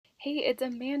Hey, it's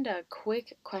Amanda.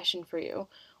 Quick question for you.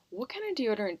 What kind of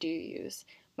deodorant do you use?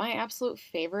 My absolute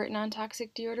favorite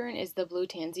non-toxic deodorant is the Blue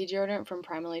Tansy deodorant from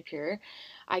Primally Pure.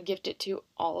 I gift it to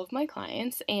all of my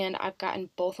clients, and I've gotten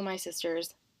both of my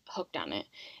sisters hooked on it.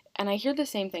 And I hear the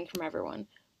same thing from everyone.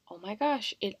 Oh my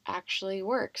gosh, it actually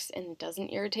works and it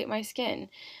doesn't irritate my skin.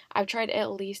 I've tried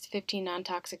at least 15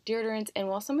 non-toxic deodorants, and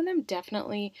while some of them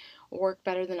definitely work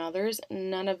better than others,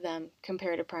 none of them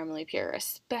compare to Primally Pure,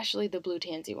 especially the Blue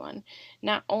Tansy one.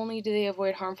 Not only do they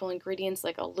avoid harmful ingredients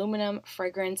like aluminum,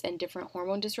 fragrance, and different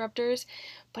hormone disruptors,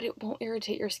 but it won't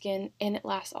irritate your skin and it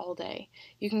lasts all day.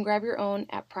 You can grab your own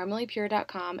at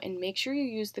primallypure.com and make sure you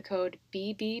use the code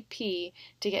BBP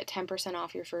to get 10%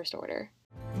 off your first order.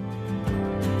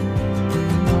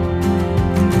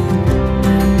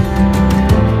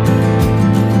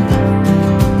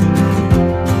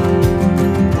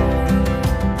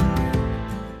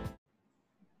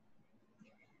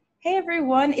 Hey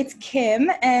everyone, it's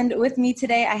Kim, and with me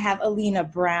today I have Alina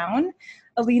Brown.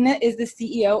 Alina is the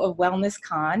CEO of Wellness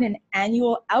Con, an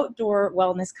annual outdoor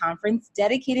wellness conference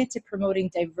dedicated to promoting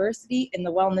diversity in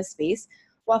the wellness space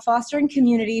while fostering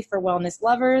community for wellness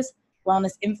lovers,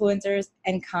 wellness influencers,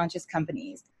 and conscious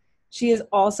companies. She is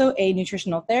also a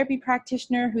nutritional therapy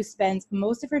practitioner who spends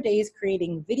most of her days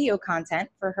creating video content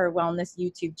for her wellness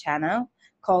YouTube channel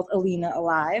called Alina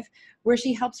Alive, where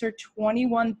she helps her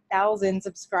 21,000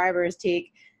 subscribers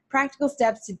take practical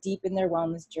steps to deepen their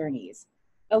wellness journeys.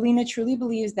 Alina truly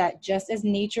believes that just as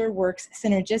nature works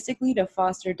synergistically to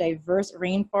foster diverse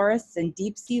rainforests and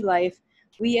deep sea life,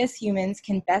 we as humans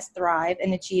can best thrive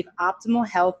and achieve optimal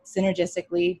health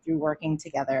synergistically through working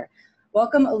together.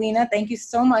 Welcome, Alina. Thank you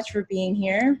so much for being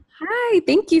here. Hi,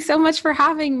 thank you so much for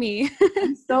having me.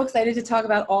 I'm so excited to talk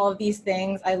about all of these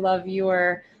things. I love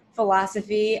your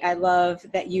philosophy. I love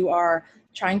that you are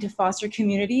trying to foster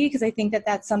community, because I think that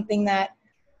that's something that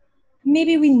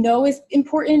maybe we know is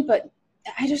important, but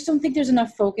I just don't think there's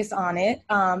enough focus on it.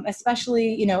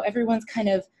 Especially, everyone's kind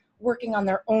of working on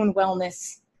their own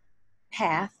wellness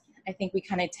path. I think we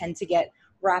kind of tend to get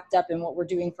wrapped up in what we're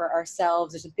doing for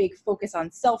ourselves. There's a big focus on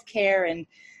self-care and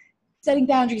setting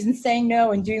boundaries and saying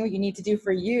no and doing what you need to do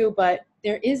for you. But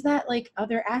there is that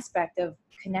other aspect of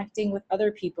connecting with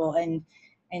other people and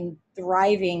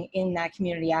thriving in that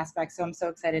community aspect. So I'm so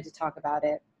excited to talk about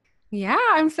it. Yeah,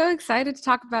 I'm so excited to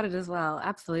talk about it as well.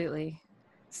 Absolutely.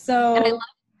 And So,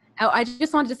 I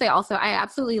just wanted to say also, I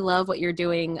absolutely love what you're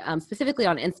doing, specifically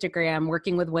on Instagram,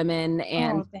 working with women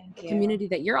and thank the you. community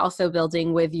that you're also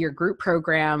building with your group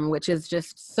program, which is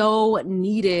just so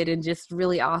needed and just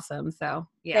really awesome. So,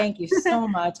 yeah. Thank you so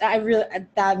much.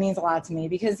 That means a lot to me,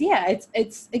 because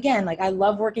it's again, I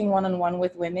love working one-on-one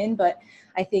with women, but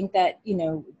I think that,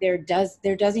 there does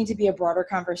need to be a broader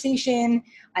conversation.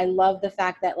 I love the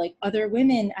fact that other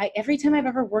women, every time I've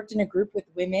ever worked in a group with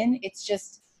women, it's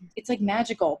like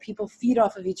magical. People feed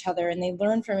off of each other and they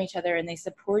learn from each other and they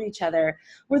support each other,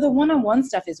 where the one-on-one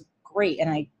stuff is great. And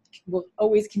I will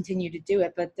always continue to do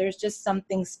it, but there's just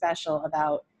something special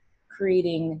about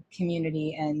creating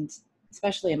community, and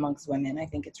especially amongst women. I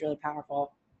think it's really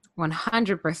powerful.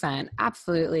 100%.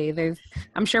 Absolutely.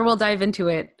 I'm sure we'll dive into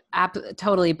it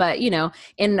totally. But,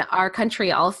 in our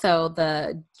country also,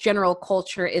 the general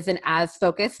culture isn't as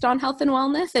focused on health and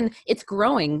wellness, and it's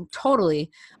growing totally.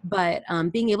 But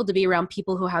being able to be around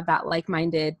people who have that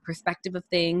like-minded perspective of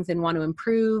things and want to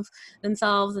improve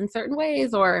themselves in certain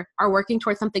ways or are working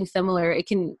towards something similar, you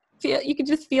can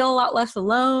just feel a lot less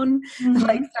alone,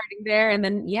 starting there. And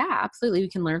then, yeah, absolutely. We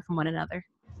can learn from one another.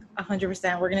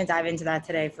 100%. We're going to dive into that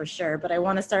today for sure. But I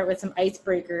want to start with some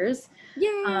icebreakers.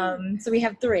 Yay! So we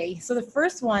have 3. So the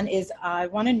first one is, I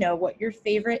want to know what your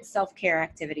favorite self-care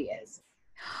activity is.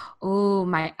 Oh,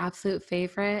 my absolute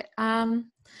favorite.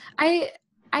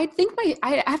 I think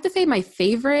I have to say my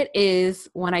favorite is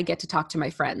when I get to talk to my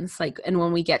friends, and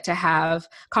when we get to have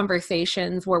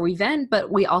conversations where we vent,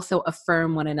 but we also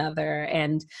affirm one another,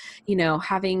 and,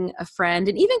 having a friend,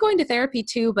 and even going to therapy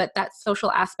too, but that social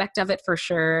aspect of it for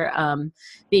sure.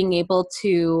 Being able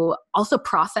to also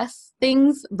process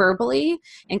things verbally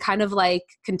and kind of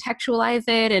contextualize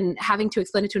it, and having to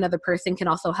explain it to another person can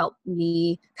also help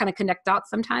me kind of connect dots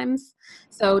sometimes.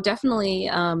 So definitely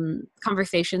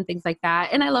conversation, things like that.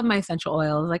 And I love my essential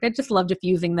oils. I just love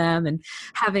diffusing them and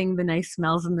having the nice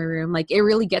smells in the room. It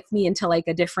really gets me into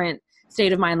a different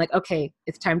state of mind. Okay,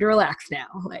 it's time to relax now.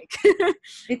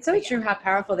 It's so true how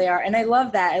powerful they are. And I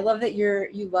love that. I love that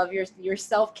you love your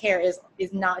self-care is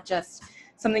not just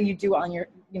something you do on your,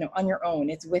 on your own.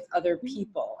 It's with other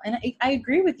people. And I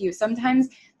agree with you. Sometimes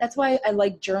that's why I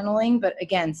like journaling. But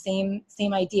again, same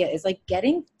idea is like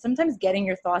sometimes getting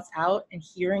your thoughts out and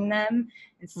hearing them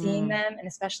and seeing them, and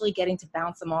especially getting to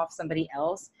bounce them off somebody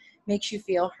else makes you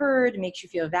feel heard, makes you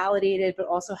feel validated, but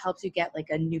also helps you get like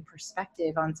a new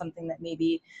perspective on something that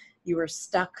maybe you were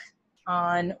stuck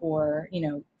on or,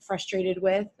 frustrated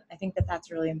with. I think that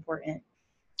that's really important.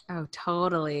 Oh,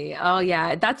 totally. Oh,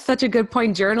 yeah. That's such a good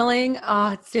point. Journaling.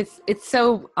 Oh, it's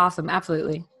so awesome.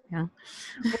 Absolutely. Yeah.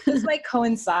 Well, this might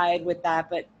coincide with that,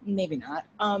 but maybe not.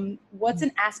 What's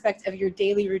an aspect of your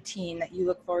daily routine that you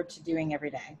look forward to doing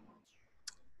every day?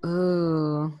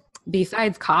 Ooh,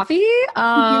 besides coffee?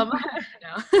 No.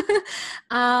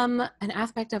 An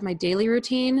aspect of my daily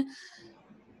routine.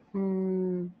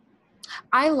 Mm,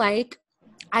 I like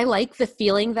the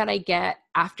feeling that I get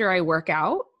after I work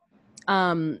out.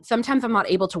 Sometimes I'm not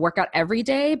able to work out every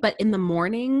day, but in the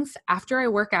mornings after I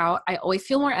work out, I always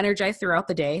feel more energized throughout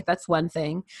the day. That's one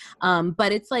thing.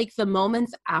 But it's like the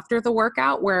moments after the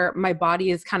workout where my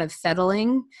body is kind of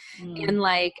settling and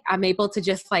like I'm able to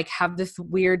just like have this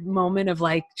weird moment of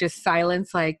like just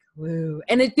silence, like, woo.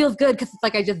 And it feels good because it's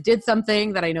like I just did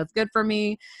something that I know is good for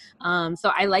me.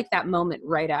 So I like that moment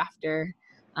right after.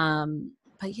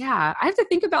 But yeah, I have to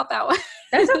think about that one.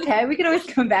 That's okay. We can always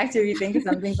come back to if you think of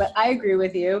something, but I agree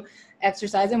with you.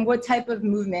 Exercise. And what type of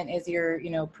movement is your,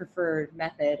 preferred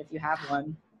method if you have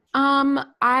one?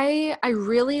 I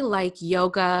really like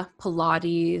yoga,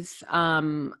 Pilates,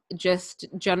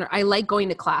 I like going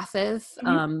to classes.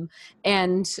 Mhm.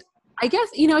 And I guess,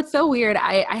 it's so weird.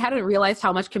 I hadn't realized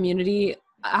how much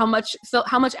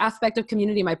aspect of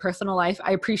community in my personal life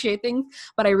I appreciate things,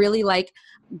 but I really like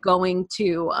going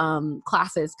to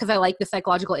classes because I like the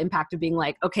psychological impact of being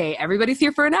like, okay, everybody's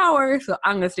here for an hour, so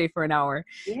I'm gonna stay for an hour.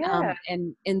 Yeah.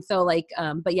 And so like,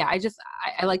 but yeah,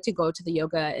 I like to go to the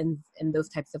yoga and those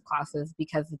types of classes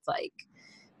because it's like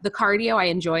the cardio, I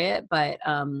enjoy it, but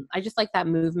I just like that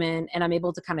movement and I'm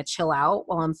able to kind of chill out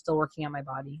while I'm still working on my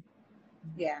body.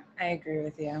 Yeah, I agree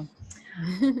with you.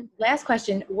 Last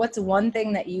question. What's one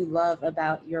thing that you love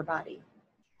about your body?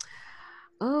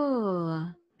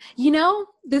 Oh,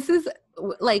 this is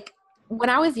like when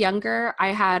I was younger, I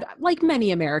had, like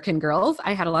many American girls,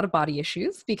 I had a lot of body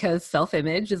issues because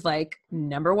self-image is like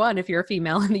number one if you're a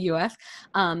female in the US.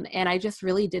 And I just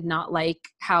really did not like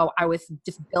how I was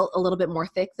just built a little bit more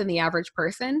thick than the average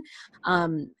person.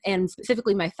 And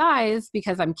specifically my thighs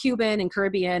because I'm Cuban and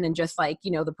Caribbean and just like,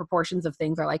 the proportions of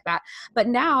things are like that. But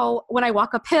now when I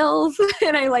walk up hills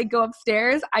and I like go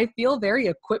upstairs, I feel very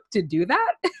equipped to do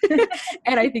that.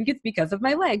 And I think it's because of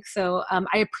my legs. So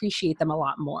I appreciate them a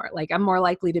lot more. Like I'm more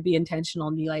likely to be intentional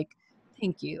and be like,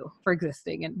 thank you for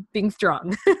existing and being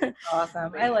strong.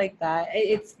 Awesome. I like that.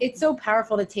 It's so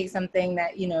powerful to take something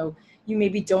that, you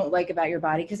maybe don't like about your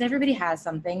body, because everybody has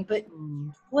something, but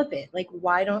Mm, flip it. Like,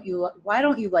 why don't you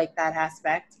like that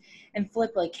aspect, and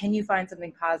flip, like, can you find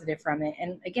something positive from it?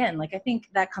 And again, like, I think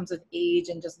that comes with age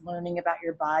and just learning about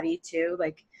your body too.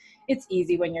 Like, it's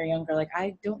easy when you're younger, like,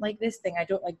 I don't like this thing, I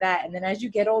don't like that. And then as you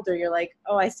get older, you're like,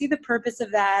 oh, I see the purpose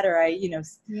of that. Or I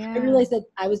yeah. realize that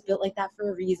I was built like that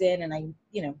for a reason, and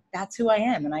that's who I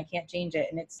am and I can't change it.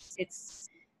 And it's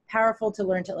powerful to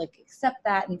learn to like accept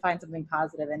that and find something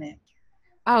positive in it.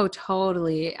 Oh,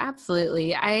 totally.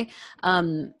 Absolutely. I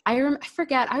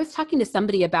forget, I was talking to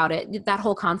somebody about it, that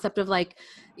whole concept of like,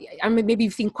 I mean, maybe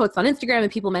you've seen quotes on Instagram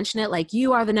and people mention it, like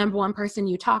you are the number one person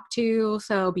you talk to,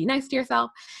 so be nice to yourself.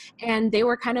 And they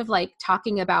were kind of like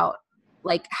talking about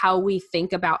like how we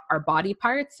think about our body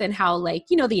parts and how like,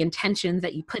 the intentions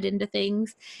that you put into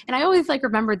things. And I always like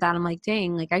remembered that. I'm like,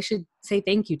 dang, like I should say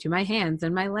thank you to my hands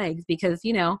and my legs because,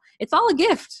 it's all a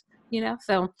gift.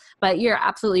 So but you're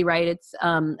absolutely right. It's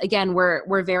again,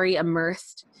 we're very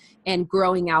immersed and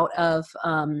growing out of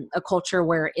a culture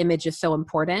where image is so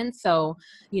important. So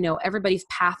everybody's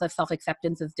path of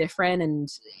self-acceptance is different, and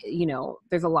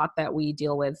there's a lot that we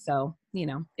deal with. So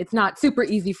it's not super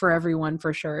easy for everyone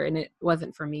for sure, and it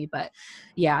wasn't for me. But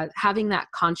yeah, having that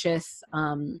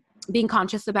being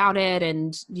conscious about it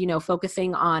and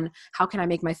focusing on how can I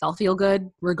make myself feel good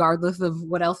regardless of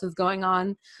what else is going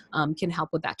on, can help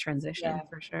with that Yeah, transition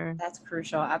for sure. that's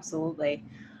crucial. Absolutely.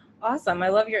 Awesome. I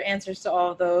love your answers to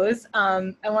all of those.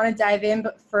 I want to dive in,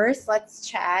 but first let's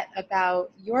chat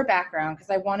about your background,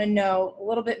 because I want to know a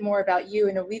little bit more about you.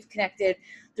 I know we've connected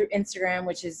through Instagram,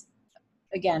 which is,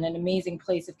 again, an amazing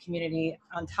place of community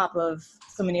on top of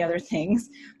so many other things.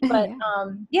 But Yeah.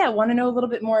 yeah, I want to know a little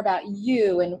bit more about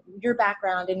you and your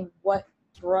background and what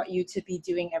brought you to be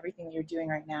doing everything you're doing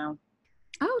right now.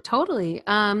 Oh, totally.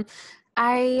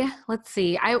 Let's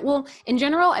see. Well, in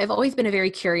general, I've always been a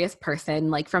very curious person.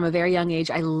 Like from a very young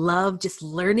age, I love just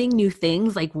learning new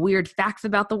things, like weird facts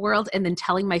about the world, and then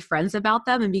telling my friends about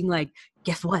them and being like,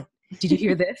 guess what? Did you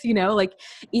hear this? Like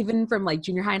even from like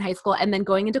junior high and high school. And then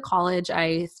going into college,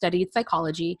 I studied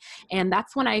psychology. And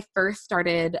that's when I first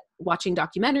started watching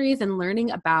documentaries and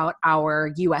learning about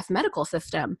our US medical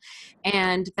system.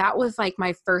 And that was like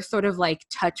my first sort of like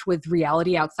touch with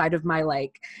reality outside of my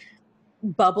like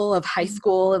bubble of high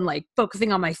school and like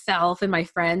focusing on myself and my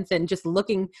friends and just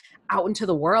looking out into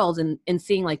the world and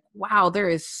seeing like, wow, there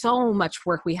is so much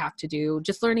work we have to do.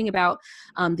 Just learning about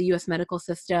the US medical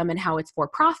system and how it's for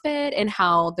profit and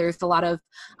how there's a lot of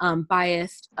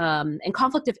biased and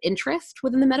conflict of interest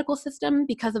within the medical system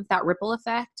because of that ripple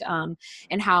effect,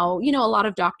 and how, a lot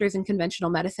of doctors in conventional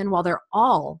medicine, while they're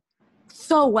all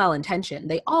so well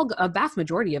intentioned, a vast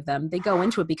majority of them, they go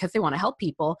into it because they want to help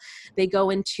people. They go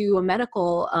into a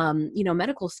medical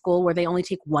school where they only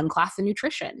take one class in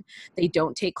nutrition. They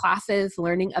don't take classes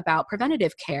learning about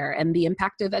preventative care and the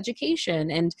impact of education,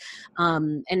 and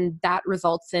that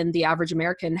results in the average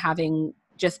American having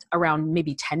just around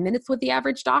maybe 10 minutes with the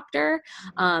average doctor.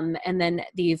 And then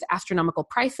these astronomical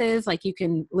prices, like you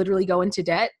can literally go into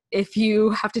debt if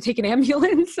you have to take an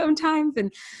ambulance sometimes.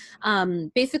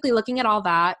 And basically looking at all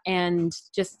that and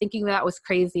just thinking that was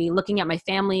crazy, looking at my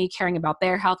family, caring about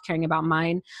their health, caring about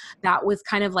mine, that was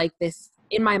kind of like this,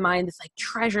 in my mind, this like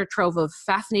treasure trove of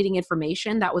fascinating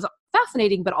information that was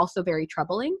fascinating, but also very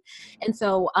troubling. And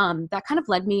so that kind of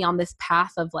led me on this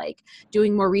path of like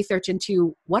doing more research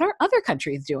into what are other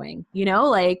countries doing,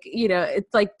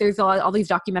 it's like there's all these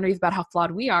documentaries about how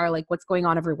flawed we are, like what's going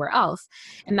on everywhere else.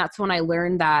 And that's when I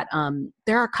learned that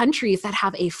there are countries that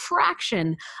have a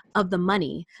fraction of the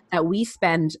money that we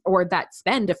spend, or that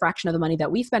spend a fraction of the money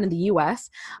that we spend in the US.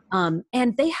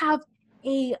 And they have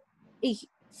a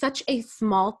such a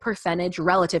small percentage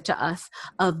relative to us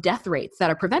of death rates that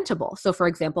are preventable. So for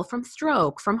example, from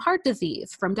stroke, from heart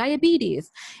disease, from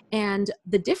diabetes. And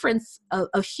the difference,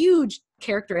 a huge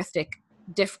characteristic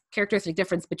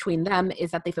difference between them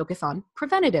is that they focus on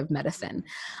preventative medicine.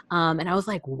 And I was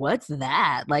like, what's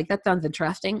that? Like, that sounds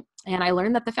interesting. And I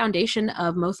learned that the foundation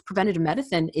of most preventative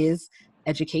medicine is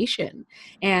education.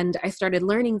 And I started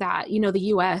learning that, the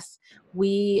US,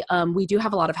 we do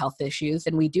have a lot of health issues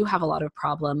and we do have a lot of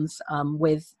problems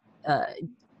with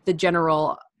the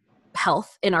general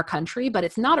health in our country, but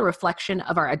it's not a reflection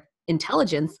of our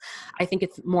intelligence. I think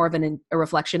it's more of a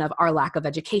reflection of our lack of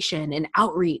education and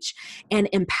outreach and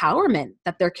empowerment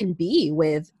that there can be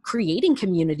with creating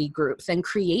community groups and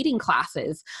creating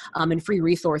classes and free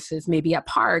resources, maybe at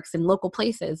parks and local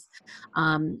places.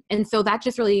 And so that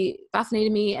just really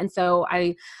fascinated me. And so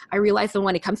I realized that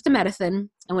when it comes to medicine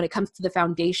and when it comes to the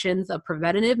foundations of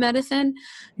preventative medicine,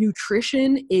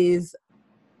 nutrition is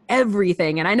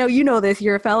everything. And I know you know this,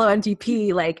 you're a fellow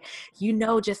NTP, like,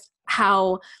 just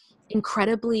how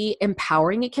incredibly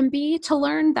empowering it can be to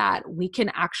learn that we can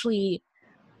actually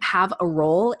have a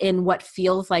role in what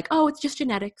feels like, oh, it's just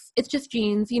genetics, it's just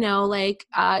genes,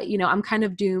 I'm kind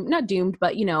of doomed, not doomed,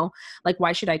 but like,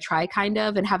 why should I try, kind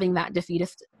of, and having that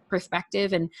defeatist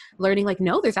perspective and learning like,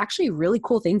 no, there's actually really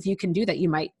cool things you can do that you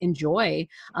might enjoy,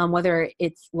 whether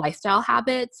it's lifestyle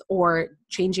habits or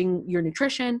changing your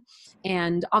nutrition.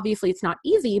 And obviously it's not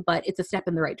easy, but it's a step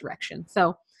in the right direction.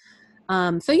 So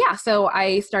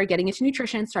I started getting into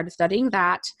nutrition, started studying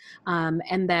that.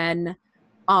 And then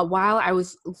while I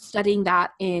was studying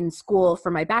that in school for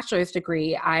my bachelor's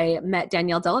degree, I met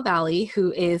Danielle Della Valle,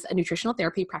 who is a nutritional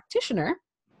therapy practitioner.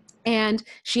 And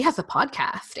she has a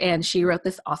podcast and she wrote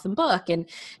this awesome book. And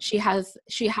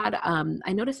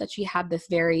I noticed that she had this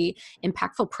very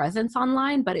impactful presence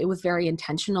online, but it was very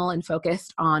intentional and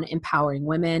focused on empowering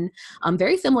women,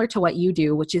 very similar to what you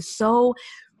do, which is so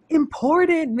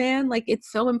important, man. Like,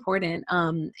 it's so important.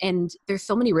 And there's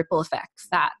so many ripple effects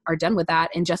that are done with that.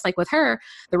 And just like with her,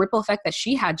 the ripple effect that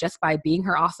she had just by being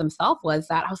her awesome self was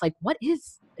that I was like, what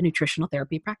is a nutritional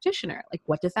therapy practitioner? Like,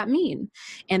 what does that mean?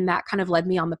 And that kind of led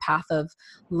me on the path of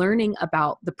learning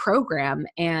about the program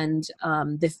and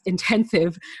this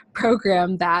intensive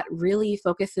program that really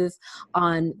focuses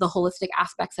on the holistic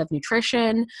aspects of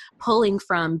nutrition, pulling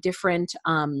from different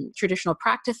traditional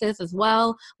practices as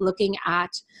well, looking at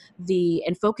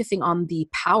and focusing on the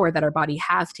power that our body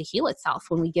has to heal itself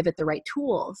when we give it the right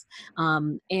tools,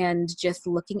 and just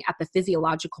looking at the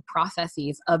physiological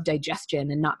processes of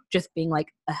digestion and not just being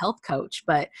like a health coach,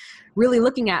 but really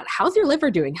looking at how's your liver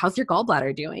doing? How's your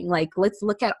gallbladder doing? Like, let's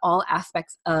look at all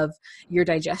aspects of your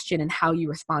digestion and how you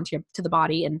respond to the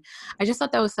body. And I just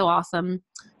thought that was so awesome.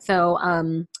 So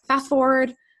fast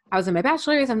forward, I was in my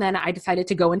bachelor's, and then I decided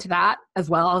to go into that as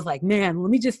well. I was like, man,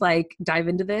 let me just like dive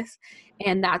into this.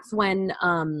 And that's when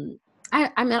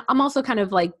I'm also kind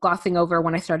of like glossing over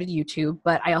when I started YouTube,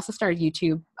 but I also started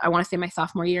YouTube, I want to say my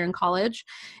sophomore year in college.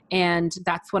 And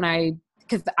that's when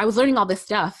because I was learning all this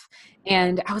stuff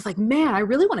and I was like, man, I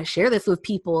really want to share this with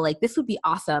people. Like, this would be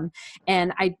awesome.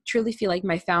 And I truly feel like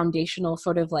my foundational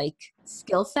sort of like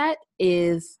skill set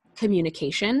is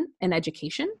communication and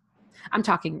education. I'm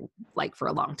talking like for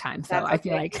a long time, so That's I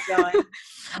feel okay. like,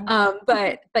 Keep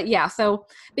going. but yeah. So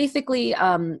basically,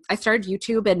 I started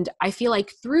YouTube, and I feel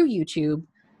like through YouTube,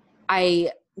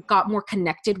 I got more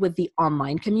connected with the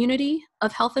online community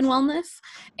of health and wellness.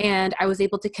 And I was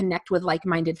able to connect with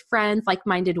like-minded friends,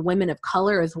 like-minded women of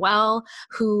color as well,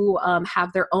 who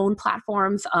have their own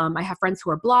platforms. I have friends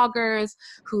who are bloggers,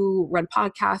 who run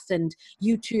podcasts and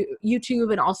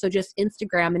YouTube and also just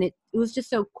Instagram. And it was just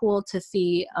so cool to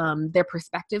see their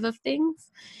perspective of things.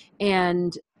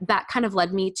 And that kind of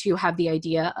led me to have the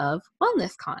idea of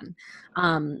WellnessCon,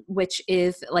 which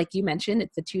is, like you mentioned,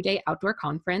 it's a 2-day outdoor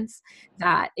conference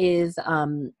that is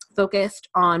focused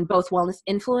on both wellness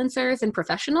influencers and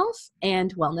professionals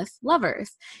and wellness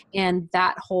lovers. And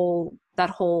the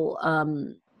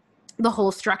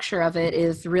whole structure of it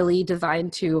is really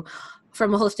designed to,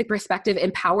 from a holistic perspective,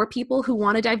 empower people who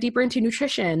want to dive deeper into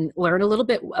nutrition, learn a little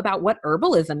bit about what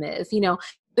herbalism is.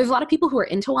 There's a lot of people who are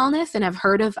into wellness and have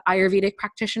heard of Ayurvedic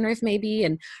practitioners maybe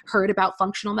and heard about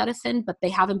functional medicine, but they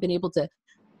haven't been able to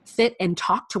sit and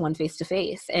talk to one face to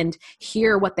face and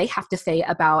hear what they have to say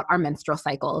about our menstrual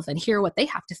cycles and hear what they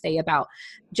have to say about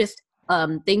just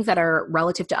things that are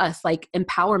relative to us, like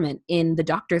empowerment in the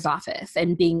doctor's office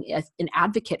and being an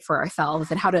advocate for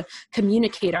ourselves and how to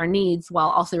communicate our needs while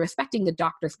also respecting the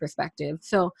doctor's perspective.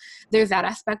 So there's that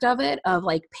aspect of it, of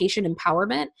like patient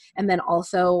empowerment. And then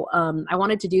also I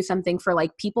wanted to do something for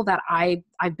like people that I've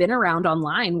been around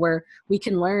online where we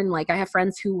can learn. Like I have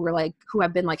friends who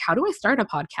have been like, how do I start a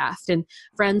podcast? And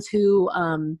friends who,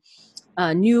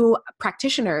 new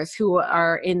practitioners who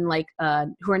are in who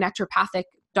are naturopathic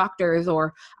doctors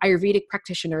or Ayurvedic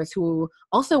practitioners who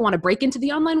also want to break into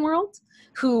the online world,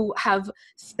 who have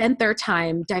spent their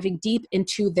time diving deep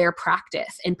into their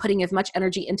practice and putting as much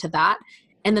energy into that.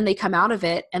 And then they come out of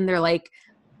it and they're like,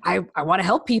 I want to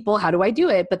help people. How do I do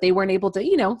it? But they weren't able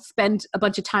to, spend a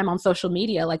bunch of time on social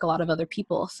media like a lot of other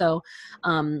people. So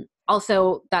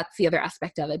also that's the other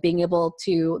aspect of it, being able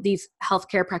to, these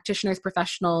healthcare practitioners,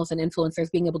 professionals, and influencers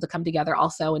being able to come together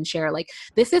also and share like,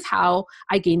 this is how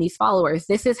I gain these followers.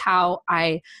 This is how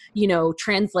I,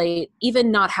 translate,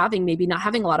 even not having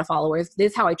a lot of followers.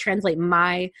 This is how I translate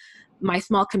my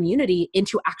small community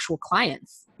into actual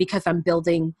clients because I'm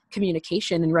building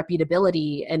communication and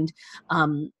reputability and,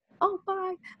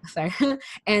 sorry.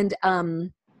 and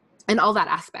all that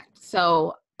aspect.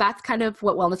 So that's kind of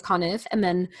what WellnessCon is. And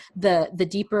then the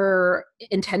deeper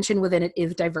intention within it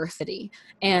is diversity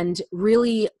and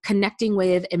really connecting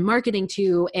with and marketing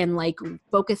to and like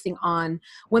focusing on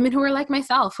women who are like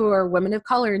myself, who are women of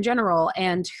color in general,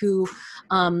 and who,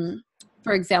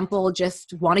 for example,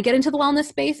 just want to get into the wellness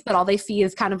space, but all they see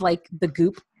is kind of like the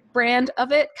Goop brand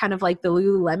of it, kind of like the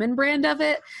Lululemon brand of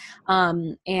it.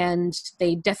 And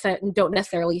they don't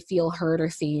necessarily feel heard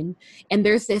or seen. And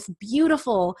there's this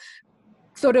beautiful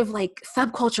sort of like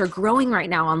subculture growing right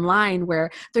now online where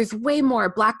there's way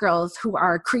more Black girls who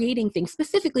are creating things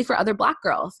specifically for other Black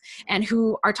girls and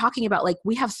who are talking about like,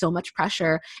 we have so much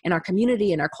pressure in our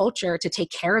community and our culture to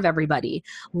take care of everybody.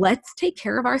 Let's take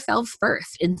care of ourselves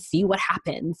first and see what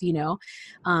happens, So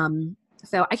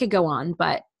I could go on,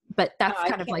 but that's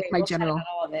kind of like my general. Chat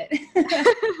about all of it.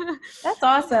 That's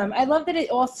awesome. I love that it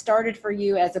all started for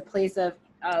you as a place of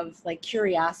like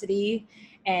curiosity,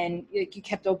 and you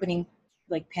kept opening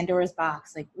like Pandora's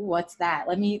box, like, ooh, what's that?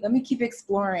 Let me keep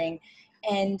exploring.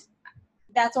 And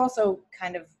that's also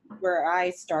kind of where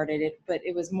I started it, but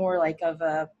it was more like of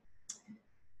a,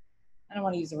 I don't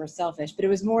want to use the word selfish, but it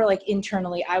was more like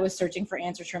internally, I was searching for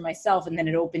answers for myself. And then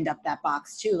it opened up that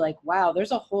box too. Like, wow,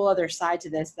 there's a whole other side to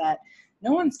this that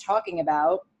no one's talking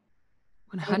about.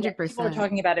 100%. People are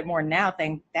talking about it more now,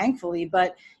 thankfully,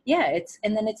 but yeah,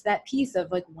 and then it's that piece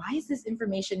of like, why is this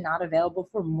information not available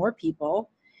for more people?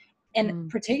 And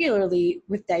particularly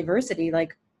with diversity,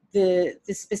 like the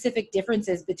specific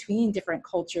differences between different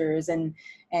cultures and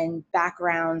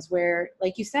backgrounds where,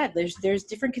 like you said, there's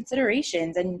different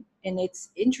considerations, and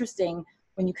it's interesting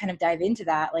when you kind of dive into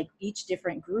that, like each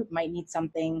different group might need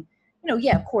something,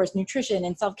 yeah, of course, nutrition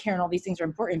and self-care and all these things are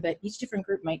important, but each different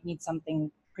group might need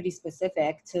something pretty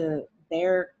specific to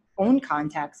their own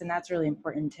context. And that's really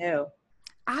important too.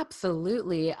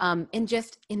 Absolutely. And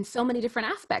just in so many different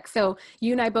aspects. So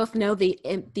you and I both know the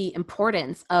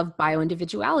importance of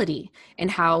bioindividuality and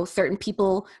how certain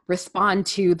people respond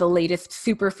to the latest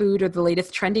superfood or the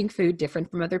latest trending food different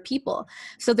from other people.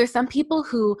 So there's some people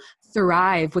who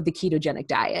thrive with the ketogenic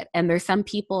diet, and there's some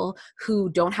people who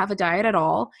don't have a diet at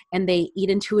all and they eat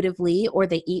intuitively, or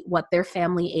they eat what their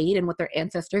family ate and what their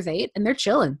ancestors ate, and they're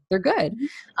chilling, they're good.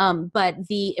 But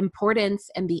the importance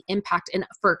and the impact, and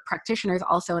for practitioners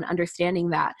also, in understanding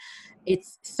that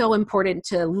it's so important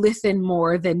to listen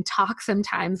more than talk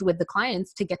sometimes with the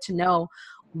clients to get to know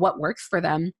what works for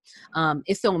them,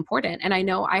 is so important. And I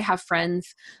know I have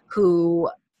friends who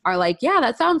are like, yeah,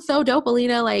 that sounds so dope,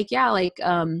 Alina. Like, yeah, like,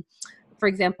 for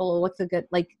example, what's a good,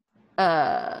 like,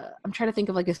 I'm trying to think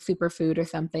of like a superfood or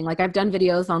something. Like I've done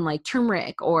videos on like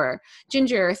turmeric or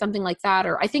ginger or something like that.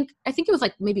 Or I think it was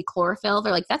like maybe chlorophyll.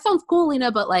 They're like, that sounds cool,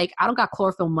 Lena, but like, I don't got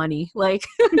chlorophyll money. Like,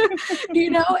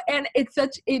 and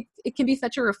it can be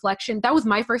such a reflection. That was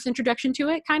my first introduction to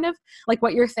it, kind of like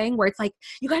what you're saying, where it's like,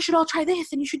 you guys should all try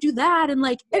this and you should do that. And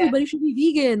like, everybody should be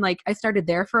vegan. Like I started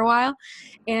there for a while,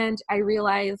 and I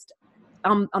realized,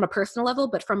 on a personal level,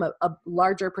 but from a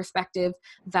larger perspective,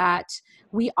 that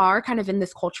we are kind of in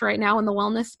this culture right now in the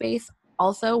wellness space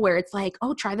also, where it's like,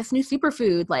 oh, try this new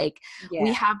superfood. Like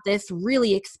we have this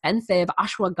really expensive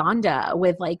ashwagandha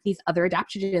with like these other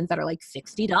adaptogens that are like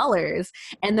 $60.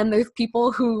 And then there's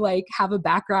people who like have a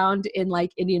background in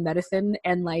like Indian medicine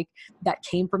and like that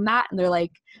came from that. And they're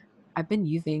like, I've been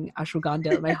using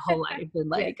ashwagandha my whole life, and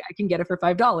like I can get it for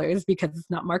 $5 because it's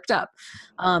not marked up.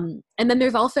 And then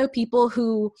there's also people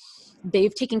who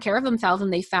they've taken care of themselves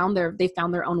and they found their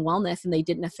own wellness, and they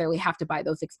didn't necessarily have to buy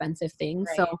those expensive things.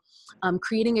 Right. So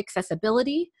creating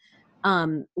accessibility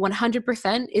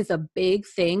 100% is a big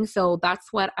thing. So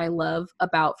that's what I love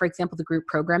about, for example, the group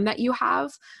program that you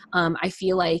have. I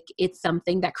feel like it's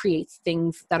something that creates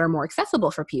things that are more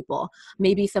accessible for people.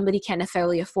 Maybe somebody can't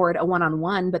necessarily afford a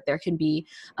one-on-one, but there can be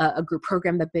a group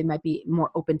program that they might be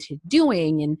more open to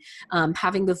doing, and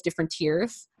having those different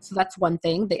tiers. So that's one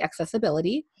thing, the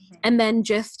accessibility. And then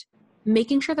just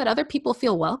making sure that other people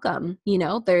feel welcome.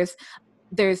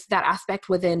 There's that aspect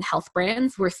within health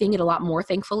brands. We're seeing it a lot more,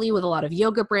 thankfully, with a lot of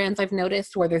yoga brands I've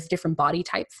noticed, where there's different body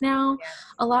types now,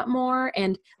 a lot more.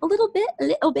 And a little bit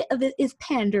of it is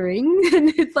pandering.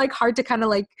 And it's like hard to kind of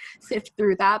like sift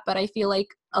through that. But I feel like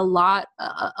a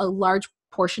large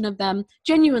portion of them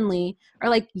genuinely are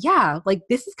like, yeah, like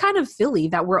this is kind of silly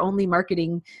that we're only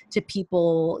marketing to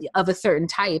people of a certain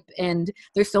type. And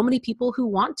there's so many people who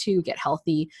want to get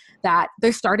healthy that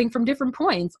they're starting from different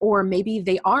points, or maybe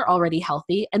they are already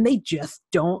healthy and they just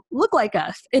don't look like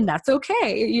us, and that's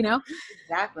okay,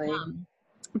 Exactly.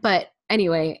 But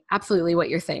anyway, absolutely what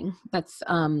you're saying. That's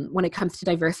when it comes to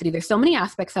diversity, there's so many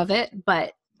aspects of it,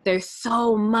 but there's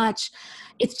so much.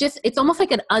 It's almost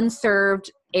like an unserved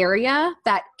area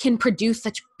that can produce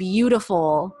such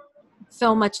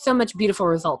so much beautiful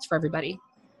results for everybody.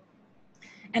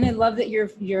 And I love that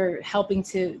you're helping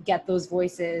to get those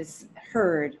voices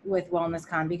heard with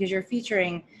WellnessCon, because you're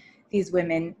featuring these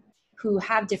women who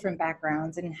have different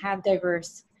backgrounds and have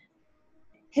diverse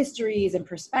histories and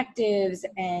perspectives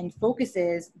and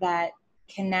focuses that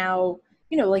can now,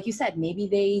 like you said, maybe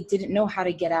they didn't know how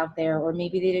to get out there, or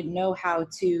maybe they didn't know how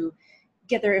to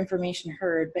get their information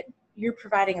heard, but you're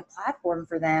providing a platform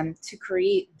for them to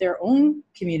create their own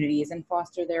communities and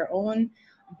foster their own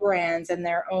brands and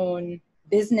their own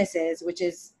businesses, which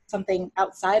is something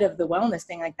outside of the wellness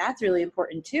thing. Like that's really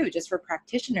important too, just for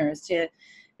practitioners to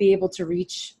be able to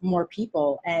reach more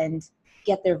people and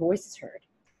get their voices heard.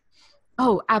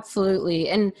 Oh, absolutely.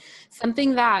 And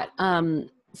something that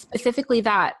specifically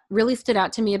that really stood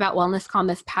out to me about WellnessCon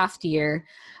this past year,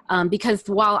 because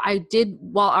while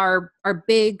our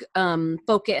big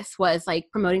focus was like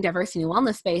promoting diversity in the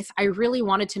wellness space, I really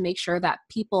wanted to make sure that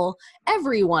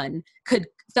everyone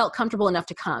felt comfortable enough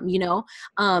to come.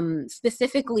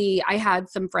 Specifically, I had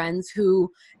some friends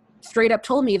who straight up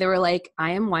told me, they were like,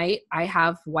 I am white, I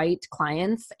have white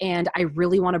clients, and I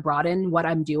really want to broaden what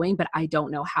I'm doing, but I don't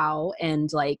know how.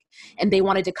 And they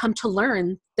wanted to come to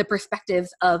learn the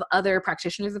perspectives of other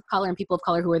practitioners of color and people of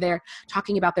color who were there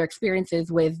talking about their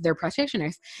experiences with their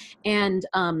practitioners. And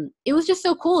it was just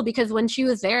so cool, because when she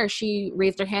was there, she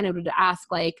raised her hand and would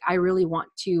ask, like, I really want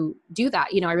to do that.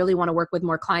 I really want to work with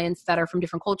more clients that are from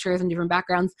different cultures and different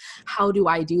backgrounds. How do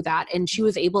I do that? And she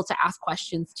was able to ask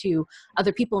questions to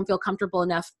other people and feel comfortable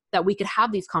enough that we could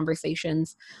have these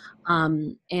conversations.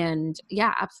 And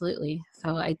yeah, absolutely.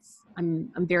 So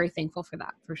I'm very thankful for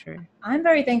that, for sure. I'm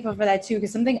very thankful for that too,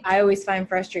 because something I always find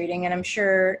frustrating, and I'm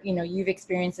sure you've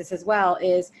experienced this as well,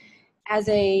 is as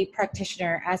a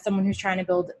practitioner, as someone who's trying to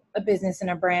build a business and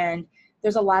a brand,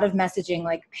 there's a lot of messaging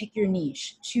like pick your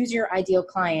niche, choose your ideal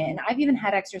client. And I've even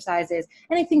had exercises,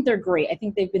 and I think they're great. I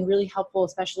think they've been really helpful,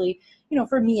 especially,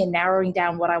 for me in narrowing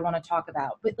down what I want to talk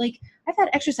about. But like I've had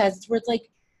exercises where it's like,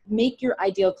 make your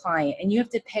ideal client, and you have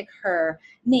to pick her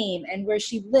name and where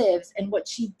she lives and what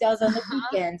she does on the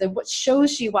weekends and what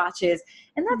shows she watches.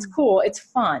 And that's cool. It's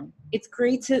fun. It's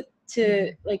great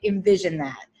to like envision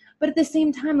that. But at the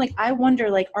same time, like I wonder,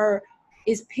 like,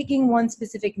 is picking one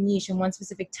specific niche and one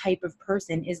specific type of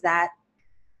person, is that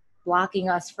blocking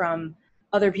us from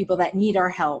other people that need our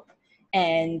help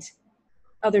and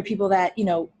other people that,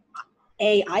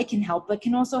 I can help, but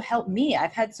can also help me.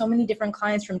 I've had so many different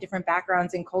clients from different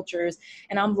backgrounds and cultures,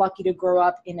 and I'm lucky to grow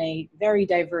up in a very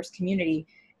diverse community.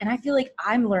 And I feel like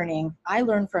I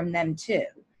learn from them too.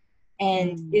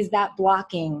 And is that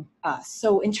blocking us?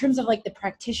 So in terms of like the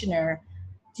practitioner,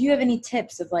 do you have any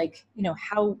tips of like,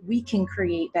 how we can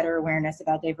create better awareness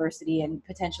about diversity and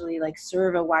potentially like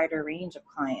serve a wider range of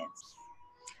clients?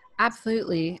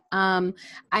 Absolutely.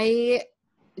 I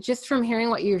just from hearing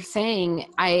what you're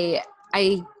saying, I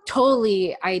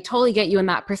totally get you in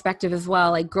that perspective as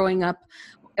well. Like growing up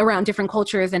around different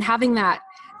cultures and having that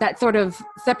sort of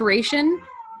separation.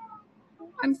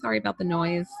 I'm sorry about the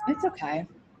noise. It's okay.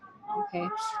 Okay.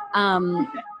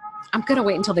 I'm going to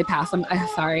wait until they pass. I'm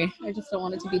sorry. I just don't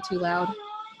want it to be too loud.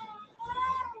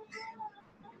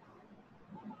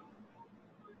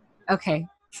 Okay.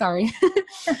 Sorry.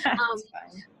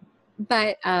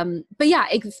 But yeah,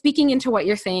 speaking into what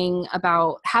you're saying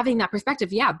about having that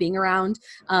perspective, yeah, being around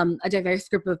a diverse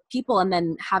group of people and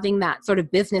then having that sort of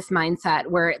business mindset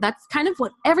where that's kind of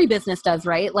what every business does,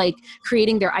 right? Like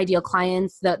creating their ideal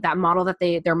clients, that model that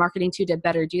they're marketing to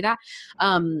better do that.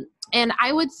 And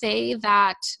I would say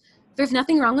that there's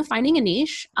nothing wrong with finding a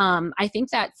niche. I think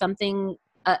that something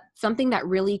that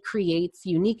really creates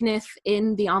uniqueness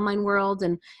in the online world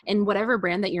and whatever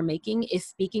brand that you're making is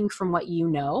speaking from what you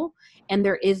know, and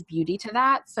there is beauty to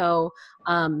that. So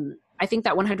I think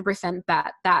that 100%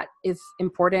 that is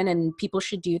important and people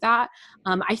should do that.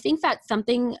 I think that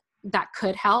something that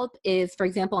could help is, for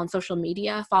example, on social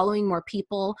media, following more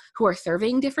people who are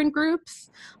serving different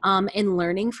groups and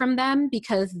learning from them,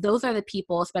 because those are the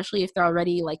people, especially if they're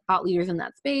already like thought leaders in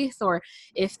that space, or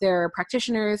if they're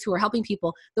practitioners who are helping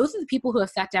people, those are the people who have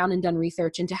sat down and done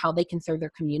research into how they can serve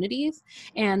their communities.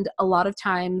 And a lot of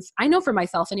times, I know for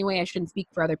myself anyway, I shouldn't speak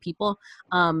for other people,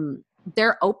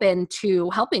 they're open to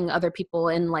helping other people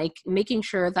and like making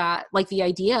sure that like the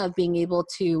idea of being able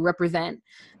to represent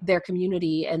their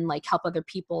community and like help other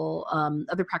people,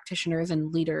 other practitioners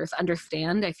and leaders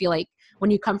understand. I feel like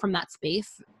when you come from that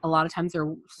space, a lot of times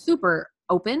they're super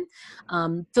open.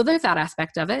 So there's that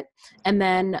aspect of it. And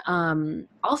then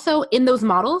also in those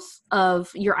models of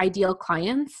your ideal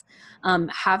clients,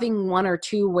 having one or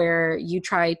two where you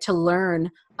try to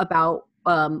learn about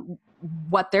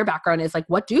what their background is, like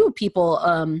what do people,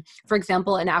 for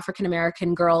example, an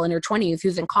African-American girl in her 20s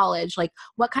who's in college, like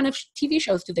what kind of TV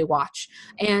shows do they watch?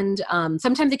 And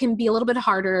sometimes it can be a little bit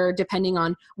harder depending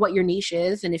on what your niche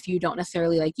is and if you don't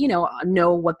necessarily like,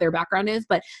 know what their background is,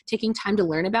 but taking time to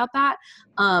learn about that,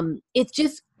 it's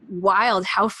just wild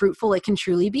how fruitful it can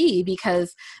truly be,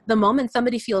 because the moment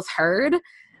somebody feels heard,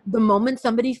 the moment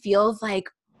somebody feels like,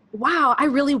 wow, I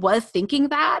really was thinking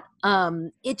that,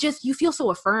 it just, you feel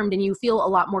so affirmed and you feel a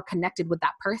lot more connected with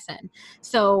that person.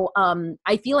 So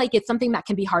I feel like it's something that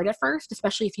can be hard at first,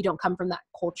 especially if you don't come from that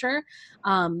culture.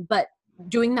 But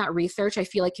doing that research, I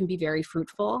feel like can be very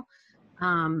fruitful.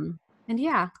 And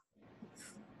yeah.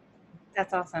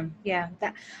 That's awesome. Yeah.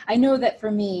 I know that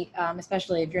for me,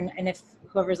 especially if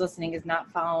whoever's listening is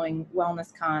not following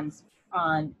Wellness Cons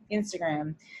on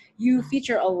Instagram, you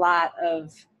feature a lot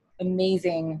of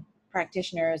amazing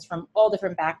practitioners from all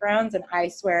different backgrounds. And I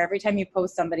swear every time you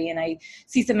post somebody and I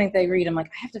see something they read, I'm like,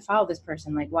 I have to follow this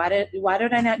person. Like, why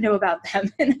did I not know about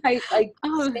them? And I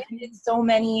expanded so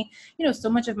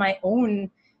much of my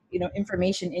own,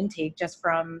 information intake just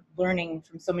from learning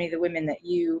from so many of the women that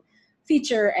you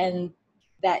feature and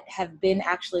that have been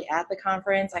actually at the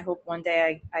conference. I hope one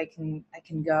day I can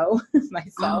go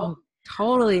myself. Oh,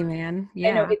 totally, man. Yeah.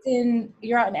 I know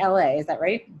you're out in LA, is that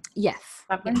right? Yes.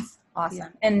 Conference? Yes. Awesome.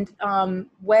 Yeah. And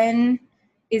when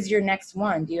is your next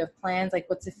one? Do you have plans? Like,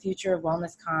 what's the future of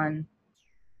Wellness Con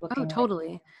looking like? Oh,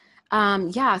 totally.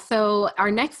 Yeah. So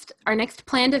our next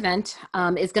planned event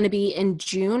is going to be in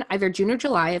June, either June or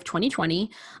July of 2020.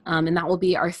 And that will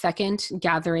be our second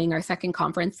gathering, our second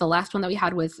conference. The last one that we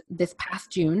had was this past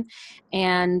June.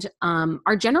 And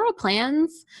our general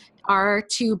plans are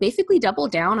to basically double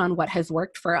down on what has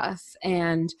worked for us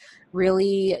and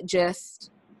really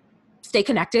just stay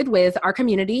connected with our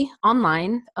community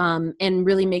online, and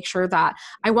really make sure that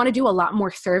I want to do a lot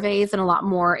more surveys and a lot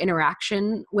more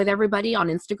interaction with everybody on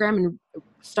Instagram, and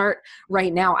start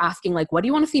right now asking, like, what do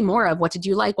you want to see more of? What did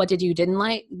you like? What did you didn't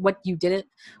like? What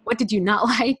did you not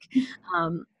like?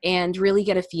 And really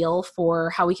get a feel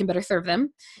for how we can better serve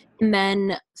them. And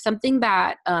then something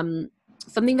that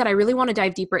I really want to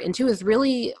dive deeper into is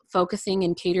really focusing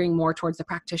and catering more towards the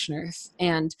practitioners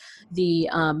and the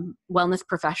wellness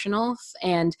professionals.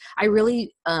 And I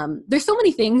really, there's so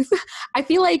many things. I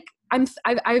feel like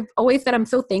I've always said I'm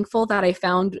so thankful that I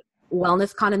found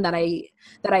WellnessCon, and that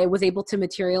I was able to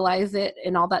materialize it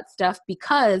and all that stuff,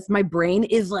 because my brain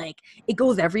is like, it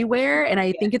goes everywhere. And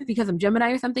I think it's because I'm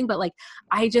Gemini or something, but like,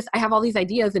 I have all these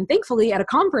ideas, and thankfully at a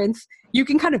conference, you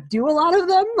can kind of do a lot of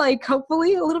them, like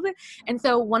hopefully a little bit. And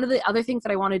so one of the other things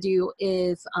that I want to do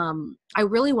is, I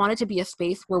really want it to be a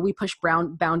space where we push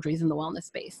boundaries in the wellness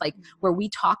space, like where we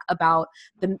talk about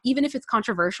them, even if it's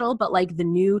controversial, but like the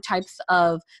new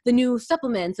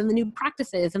supplements and the new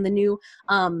practices and the new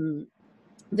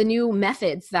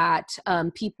methods that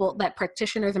that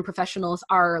practitioners and professionals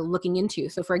are looking into.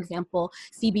 So for example,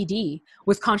 CBD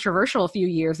was controversial a few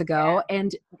years ago,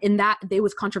 and in that it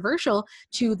was controversial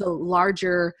to the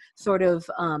larger sort of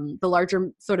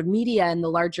media and the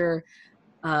larger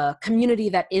community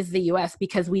that is the US,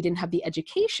 because we didn't have the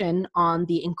education on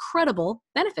the incredible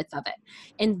benefits of it.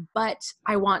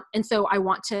 So I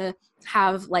want to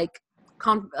have like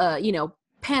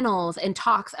panels and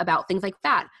talks about things like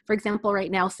that. For example, right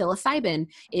now, psilocybin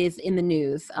is in the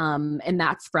news, and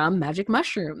that's from magic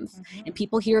mushrooms. Mm-hmm. And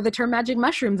people hear the term magic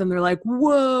mushrooms and they're like,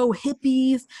 whoa,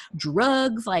 hippies,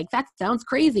 drugs, like that sounds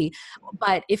crazy.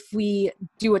 But if we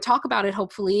do a talk about it,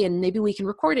 hopefully, and maybe we can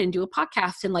record it and do a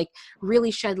podcast and like really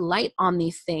shed light on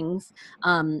these things,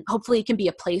 hopefully it can be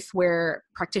a place where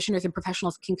practitioners and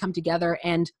professionals can come together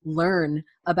and learn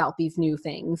about these new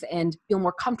things and feel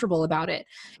more comfortable about it,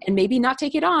 and maybe not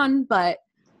take it on, but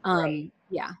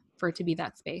for it to be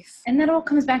that space. And that all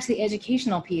comes back to the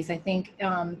educational piece. I think,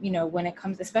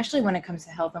 especially when it comes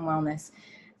to health and wellness,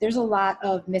 there's a lot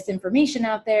of misinformation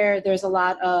out there. There's a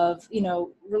lot of,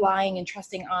 relying and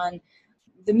trusting on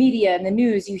the media and the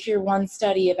news. You hear one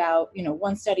study or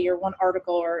one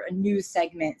article or a news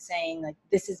segment saying like,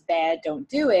 this is bad, don't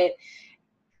do it,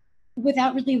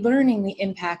 without really learning the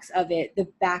impacts of it, the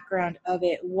background of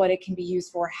it, what it can be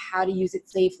used for, how to use it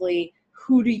safely,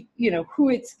 who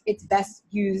it's best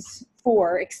used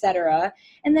for, etc.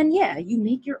 And then, you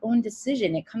make your own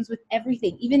decision. It comes with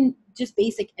everything, even just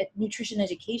basic nutrition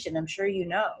education. I'm sure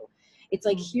it's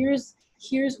like, here's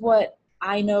what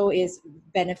I know is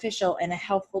beneficial and a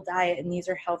healthful diet, and these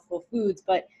are healthful foods,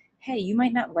 but hey, you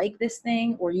might not like this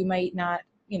thing, or you might not,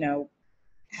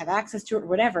 have access to it, or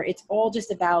whatever. It's all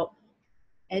just about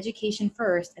education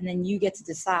first, and then you get to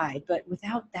decide. But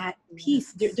without that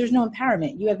piece, there's no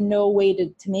empowerment. You have no way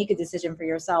to make a decision for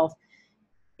yourself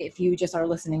if you just are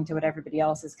listening to what everybody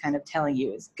else is kind of telling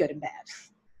you is good and bad.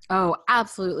 Oh,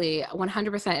 absolutely.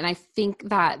 100%. And I think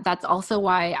that that's also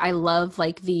why I love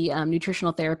like the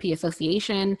Nutritional Therapy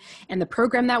Association and the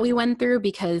program that we went through,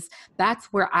 because that's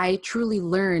where I truly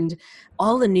learned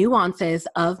all the nuances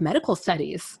of medical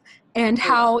studies. And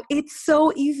how it's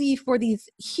so easy for these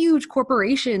huge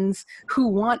corporations who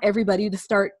want everybody to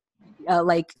start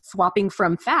like swapping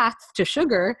from fats to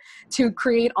sugar to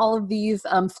create all of these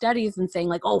studies and saying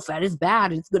like, oh, fat is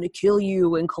bad, it's going to kill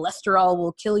you, and cholesterol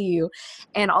will kill you,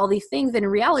 and all these things. And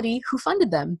in reality, who funded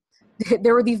them?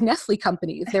 There were these Nestle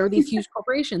companies, there were these huge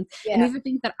corporations. And these are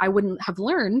things that I wouldn't have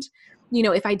learned,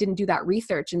 if I didn't do that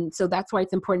research. And so that's why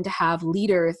it's important to have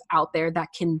leaders out there that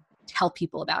can tell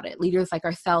people about it, leaders like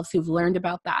ourselves who've learned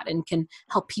about that and can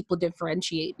help people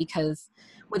differentiate, because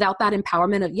without that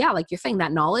empowerment of, like you're saying,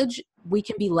 that knowledge, we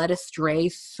can be led astray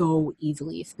so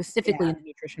easily, specifically in the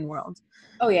nutrition world.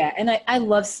 Oh yeah. And I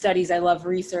love studies. I love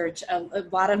research. A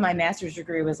lot of my master's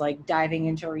degree was like diving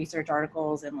into research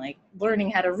articles and like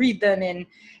learning how to read them and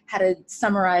how to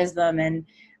summarize them. And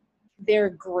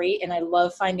they're great. And I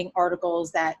love finding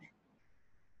articles that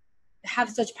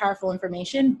have such powerful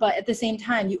information, but at the same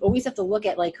time, you always have to look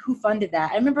at like who funded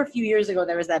that. I remember a few years ago,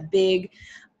 there was that big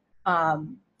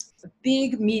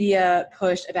media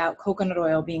push about coconut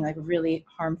oil being like really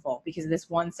harmful because of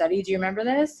this one study. Do you remember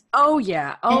this? Oh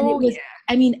yeah.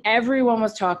 I mean, everyone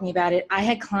was talking about it. I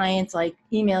had clients like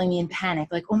emailing me in panic,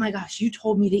 like, oh my gosh, you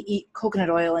told me to eat coconut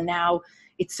oil and now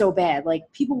it's so bad.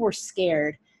 Like people were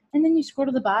scared. And then you scroll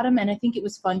to the bottom, and I think it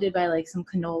was funded by like some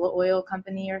canola oil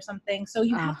company or something. So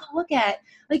you have to look at,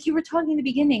 like you were talking in the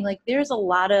beginning, like there's a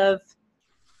lot of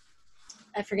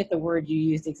I forget the word you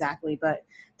used exactly, but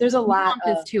there's a lot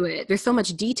Nuances of to it. There's so much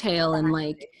detail and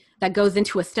like exactly. that goes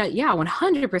into a study. Yeah,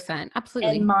 100%. And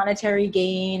Absolutely. monetary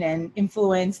gain and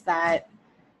influence that,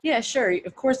 yeah, sure,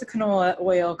 of course the canola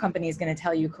oil company is going to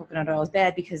tell you coconut oil is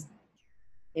bad because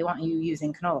they want you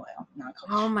using canola oil, not Oh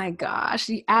coconut. my gosh,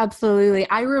 absolutely.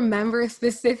 I remember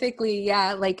specifically,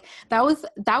 yeah, like that was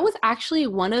actually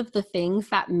one of the things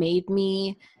that made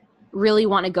me really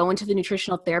want to go into the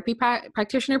nutritional therapy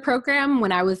practitioner program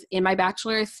when I was in my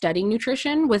bachelor's studying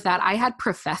nutrition was that I had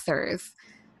professors.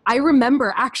 I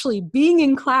remember actually being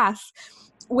in class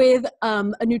with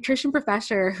a nutrition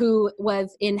professor who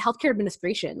was in healthcare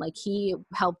administration. Like he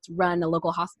helped run a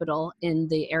local hospital in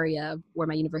the area where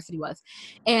my university was.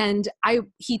 And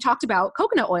he talked about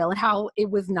coconut oil and how it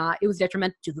was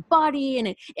detrimental to the body and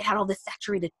it had all this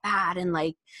saturated fat and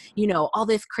like, all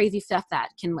this crazy stuff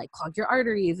that can like clog your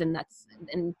arteries. And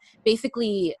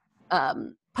basically,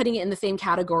 putting it in the same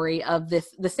category of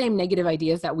the same negative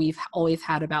ideas that we've always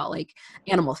had about like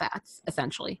animal fats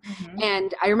essentially. Mm-hmm.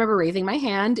 And I remember raising my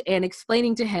hand and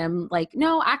explaining to him like,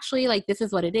 no, actually, like this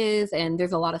is what it is and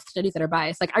there's a lot of studies that are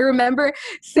biased. Like I remember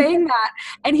saying that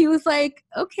and he was like,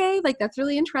 okay, like that's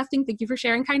really interesting, thank you for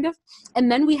sharing, kind of.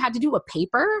 And then we had to do a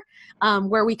paper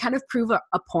where we kind of prove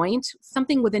a point,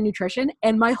 something within nutrition,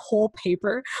 and my whole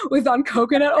paper was on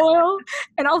coconut oil.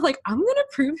 And I was like, I'm gonna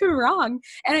prove him wrong.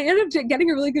 And I ended up getting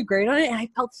a really good grade on it. And I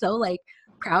felt so like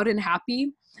proud and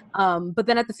happy. But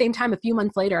then at the same time, a few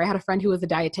months later, I had a friend who was a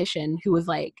dietitian who was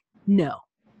like, no,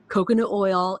 coconut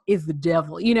oil is the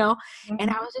devil, And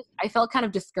Mm-hmm. I felt kind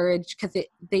of discouraged because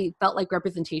they felt like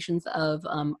representations of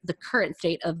the current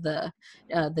state of the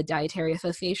Dietary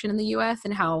Association in the US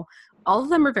and how all of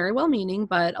them are very well meaning,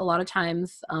 but a lot of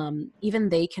times even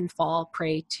they can fall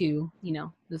prey to,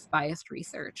 this biased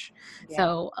research. Yeah.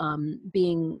 So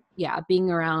being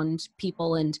around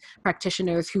people and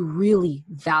practitioners who really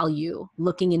value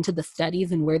looking into the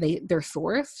studies and where they're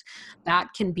sourced,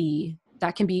 that can be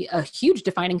a huge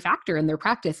defining factor in their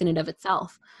practice in and of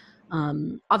itself.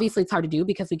 Obviously it's hard to do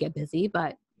because we get busy,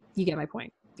 but you get my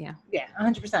point. Yeah. Yeah,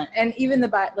 100%. And even the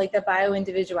bio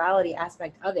individuality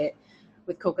aspect of it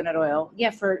with coconut oil,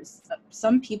 yeah, for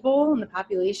some people in the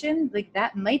population, like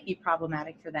that might be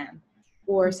problematic for them.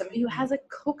 Or somebody who has a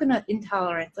coconut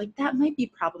intolerance, like that might be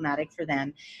problematic for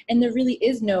them. And there really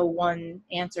is no one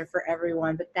answer for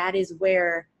everyone, but that is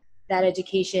where that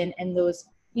education and those,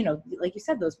 like you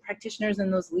said, those practitioners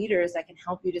and those leaders that can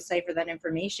help you decipher that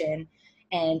information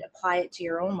and apply it to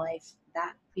your own life,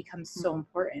 that becomes so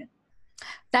important.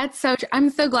 That's so true.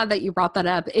 I'm so glad that you brought that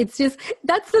up. It's just,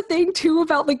 that's the thing too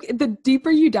about like the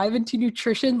deeper you dive into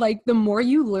nutrition, like the more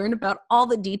you learn about all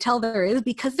the detail there is,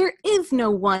 because there is no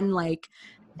one like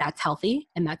that's healthy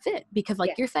and that's it. Because like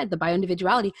Yeah. you said, the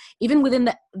bioindividuality, even within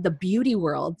the beauty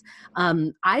world,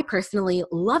 I personally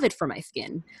love it for my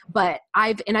skin, but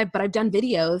I've done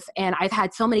videos and I've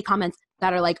had so many comments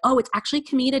that are like, oh, it's actually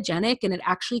comedogenic and it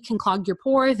actually can clog your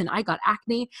pores and I got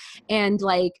acne. And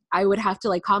like, I would have to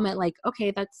like comment like,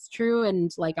 okay, that's true.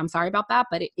 And like, I'm sorry about that,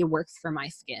 but it works for my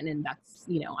skin. And that's,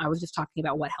 I was just talking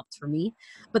about what helped for me.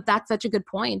 But that's such a good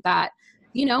point that,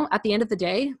 at the end of the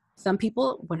day, some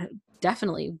people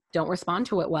definitely don't respond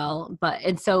to it well. But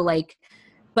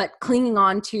clinging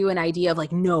on to an idea of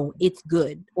like, no, it's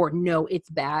good or no,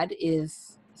 it's bad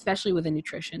is, especially within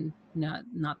nutrition,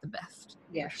 not the best.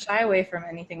 Yeah, shy away from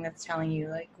anything that's telling you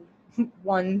like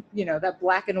one, that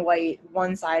black and white,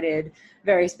 one-sided,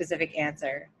 very specific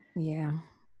answer. Yeah.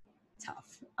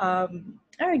 Tough. All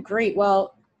right, great.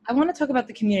 Well, I want to talk about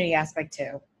the community aspect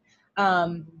too,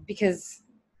 because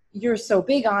you're so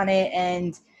big on it,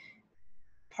 and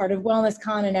part of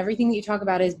WellnessCon and everything that you talk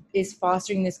about is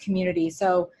fostering this community.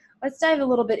 So let's dive a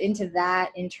little bit into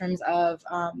that in terms of,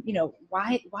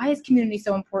 why is community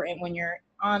so important when you're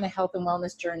on a health and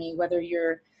wellness journey, whether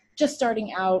you're just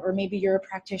starting out or maybe you're a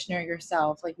practitioner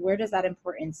yourself? Like, where does that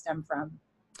importance stem from?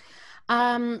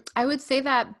 I would say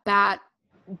that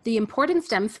the importance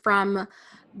stems from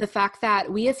the fact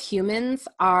that we as humans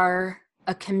are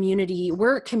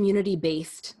we're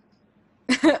community-based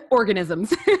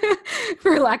organisms,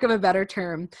 for lack of a better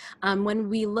term. When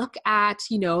we look at,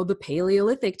 the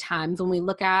Paleolithic times, when we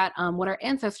look at what our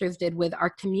ancestors did with our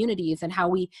communities and how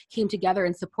we came together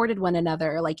and supported one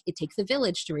another, like it takes a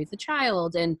village to raise a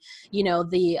child, and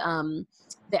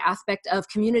the aspect of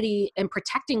community and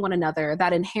protecting one another,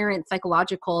 that inherent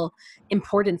psychological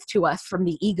importance to us from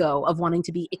the ego of wanting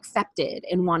to be accepted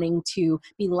and wanting to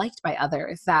be liked by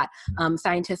others, that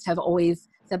scientists have always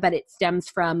but it stems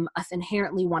from us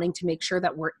inherently wanting to make sure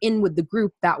that we're in with the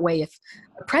group. That way, if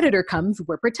a predator comes,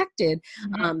 we're protected.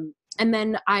 Mm-hmm. And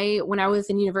then when I was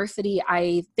in university,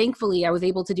 thankfully I was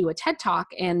able to do a TED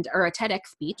talk or a TEDx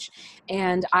speech.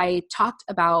 And I talked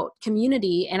about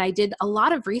community, and I did a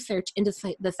lot of research into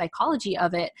the psychology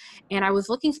of it. And I was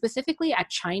looking specifically at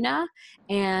China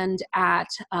and at,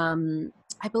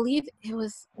 I believe it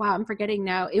was, wow, I'm forgetting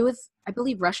now. It was, I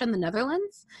believe, Russia and the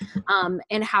Netherlands,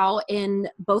 and how in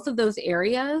both of those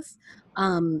areas,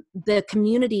 the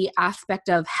community aspect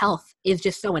of health is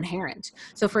just so inherent.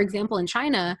 So for example, in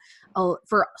China,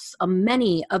 for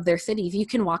many of their cities, you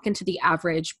can walk into the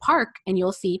average park and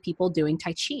you'll see people doing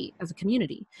Tai Chi as a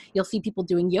community. You'll see people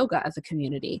doing yoga as a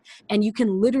community. And you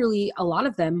can literally, a lot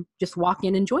of them, just walk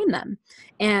in and join them.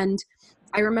 And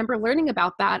I remember learning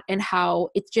about that and how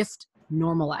it's just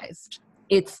normalized.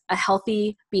 It's a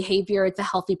healthy behavior. It's a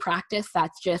healthy practice.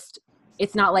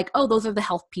 It's not like, oh, those are the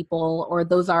health people, or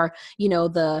those are,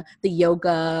 the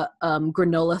yoga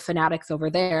granola fanatics over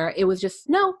there. It was just,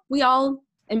 no, we all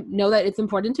know that it's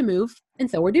important to move, and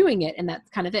so we're doing it, and that's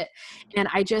kind of it. And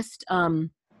I just,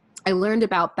 I learned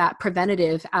about that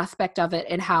preventative aspect of it,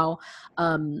 and how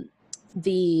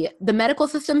the medical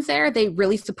systems there, they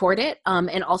really support it,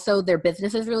 and also their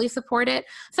businesses really support it.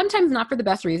 Sometimes not for the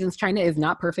best reasons. China is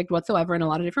not perfect whatsoever in a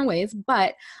lot of different ways,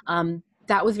 but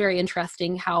that was very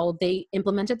interesting how they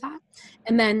implemented that.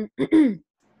 And then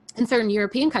in certain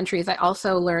European countries, I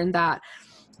also learned that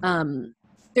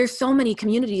there's so many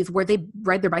communities where they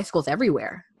ride their bicycles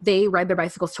everywhere. They ride their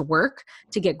bicycles to work,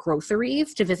 to get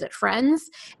groceries, to visit friends.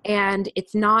 And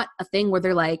it's not a thing where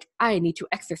they're like, I need to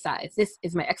exercise. This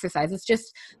is my exercise. It's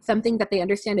just something that they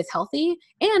understand is healthy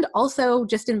and also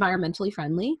just environmentally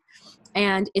friendly.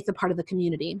 And it's a part of the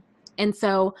community. And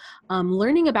so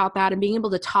learning about that and being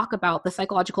able to talk about the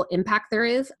psychological impact there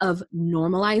is of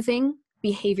normalizing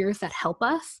behaviors that help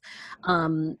us.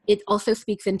 It also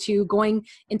speaks into going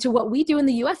into what we do in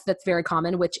the US that's very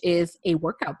common, which is a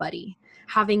workout buddy.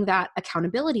 Having that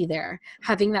accountability there,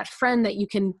 having that friend that you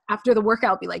can, after the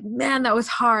workout, be like, man, that was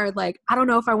hard. Like, I don't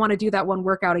know if I want to do that one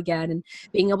workout again. And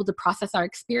being able to process our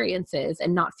experiences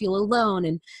and not feel alone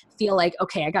and feel like,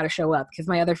 okay, I got to show up because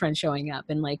my other friend's showing up.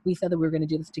 And like, we said that we were going to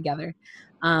do this together.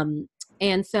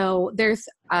 And so there's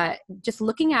just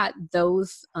looking at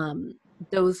those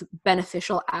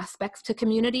beneficial aspects to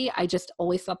community. I just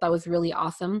always thought that was really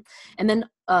awesome. And then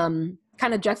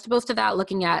kind of juxtaposed to that,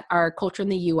 looking at our culture in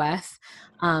the US,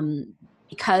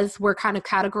 because we're kind of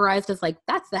categorized as like,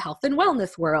 that's the health and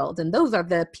wellness world. And those are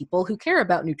the people who care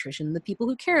about nutrition, the people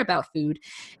who care about food.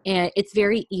 And it's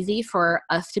very easy for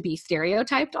us to be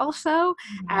stereotyped also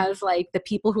as like the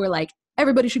people who are like,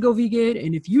 everybody should go vegan.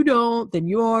 And if you don't, then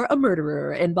you're a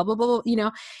murderer and blah, blah, blah,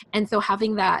 And so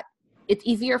having that, it's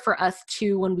easier for us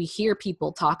to, when we hear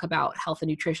people talk about health and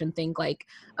nutrition, think like,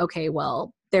 okay,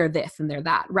 well, they're this and they're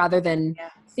that, rather than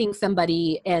seeing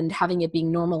somebody and having it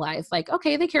being normalized. Like,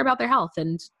 okay, they care about their health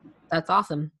and that's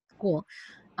awesome. Cool.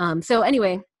 So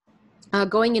anyway,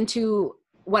 going into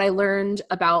what I learned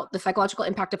about the psychological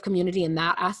impact of community in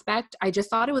that aspect, I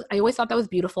always thought that was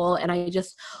beautiful. And I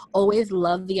just always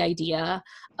loved the idea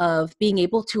of being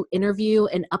able to interview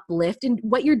and uplift, and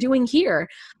what you're doing here,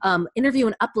 interview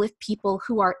and uplift people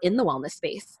who are in the wellness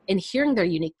space and hearing their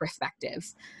unique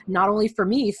perspectives, not only for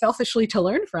me selfishly to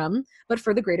learn from, but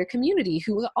for the greater community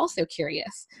who is also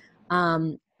curious.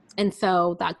 And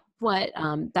so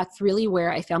that's really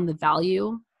where I found the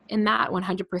value in that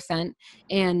 100%.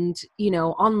 And,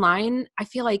 online, I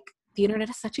feel like the internet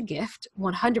is such a gift.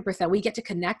 100%. We get to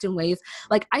connect in ways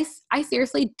like I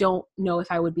seriously don't know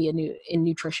if I would be in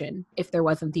nutrition if there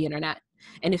wasn't the internet.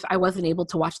 And if I wasn't able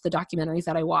to watch the documentaries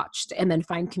that I watched and then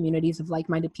find communities of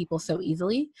like-minded people so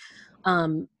easily.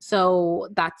 So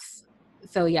that's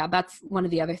one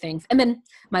of the other things. And then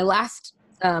my last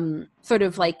sort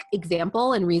of like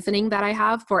example and reasoning that I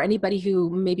have for anybody who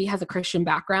maybe has a Christian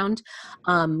background.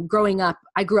 Growing up,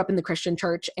 I grew up in the Christian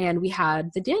church and we had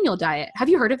the Daniel diet. Have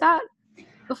you heard of that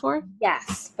before?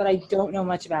 Yes, but I don't know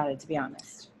much about it, to be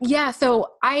honest. Yeah.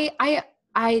 So I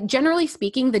generally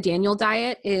speaking, the Daniel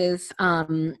diet is,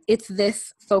 it's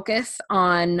this focus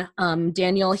on,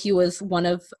 Daniel. He was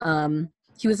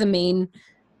he was a main,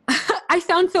 I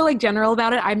sound so like general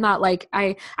about it. I'm not like,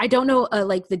 I don't know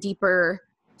like the deeper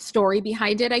story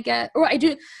behind it, I guess. Or I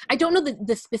don't know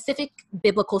the specific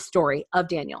biblical story of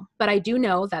Daniel, but I do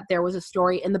know that there was a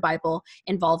story in the Bible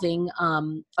involving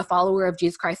a follower of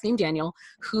Jesus Christ named Daniel,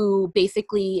 who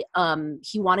basically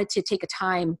he wanted to take a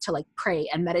time to like pray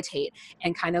and meditate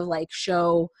and kind of like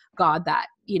show God that,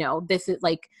 you know, this is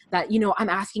like that, you know, I'm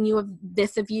asking you of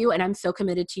this of you, and I'm so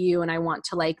committed to you, and I want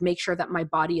to like make sure that my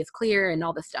body is clear and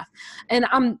all this stuff. And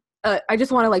I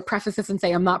just want to like preface this and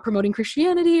say I'm not promoting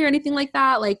Christianity or anything like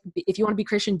that. Like, if you want to be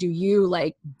Christian, do you,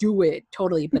 like, do it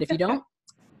totally. But if you don't,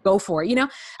 go for it. You know,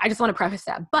 I just want to preface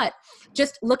that. But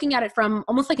just looking at it from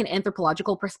almost like an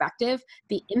anthropological perspective,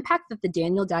 the impact that the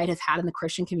Daniel diet has had in the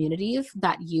Christian communities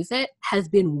that use it has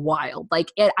been wild.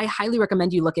 Like, I highly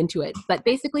recommend you look into it. But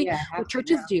basically Yeah, I have what to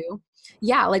churches now. do,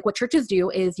 yeah, like what churches do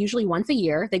is usually once a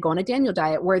year, they go on a Daniel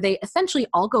diet where they essentially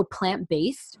all go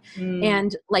plant-based,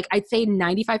 and like I'd say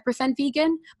 95%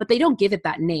 vegan, but they don't give it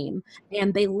that name.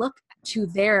 And they look to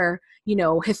their, you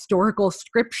know, historical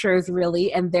scriptures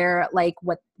really, and their like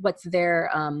what's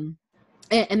their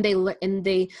and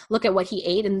they look at what he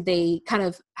ate, and they kind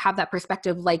of have that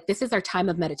perspective like, this is our time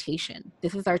of meditation,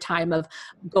 this is our time of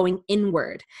going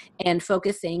inward and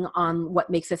focusing on what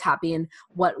makes us happy and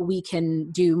what we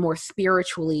can do more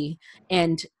spiritually,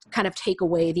 and kind of take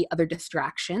away the other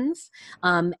distractions.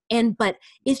 But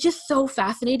it's just so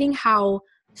fascinating how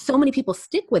so many people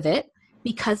stick with it,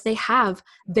 because they have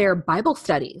their Bible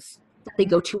studies that they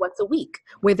go to once a week,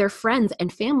 where their friends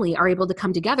and family are able to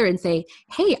come together and say,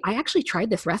 hey, I actually tried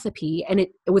this recipe and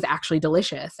it was actually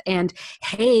delicious. And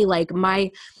hey, like my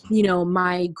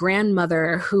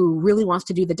grandmother who really wants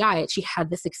to do the diet, she had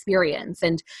this experience,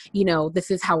 and, you know, this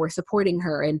is how we're supporting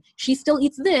her. And she still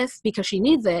eats this because she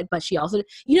needs it, but she also,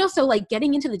 you know, so like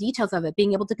getting into the details of it,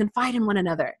 being able to confide in one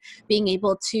another, being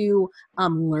able to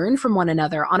learn from one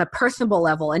another on a personal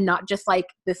level, and not just like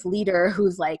this leader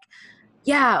who's like,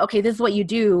 yeah, okay, this is what you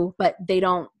do, but they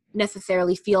don't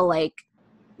necessarily feel like,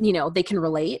 you know, they can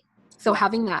relate. So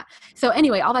having that. So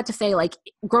anyway, all that to say, like,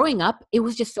 growing up, it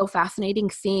was just so fascinating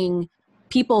seeing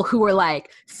people who were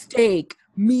like steak,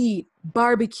 meat,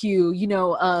 barbecue, you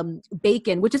know,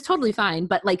 bacon, which is totally fine.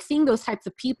 But like seeing those types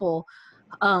of people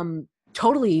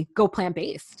totally go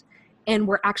plant-based, and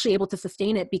were actually able to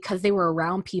sustain it because they were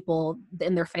around people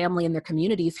in their family and their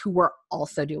communities who were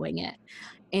also doing it.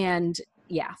 And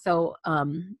yeah, so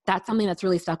that's something that's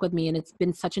really stuck with me, and it's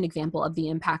been such an example of the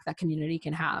impact that community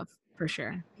can have, for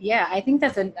sure. Yeah, I think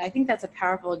that's a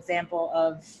powerful example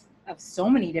of so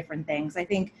many different things. I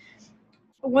think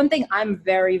one thing I'm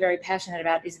very, very passionate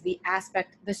about is the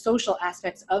social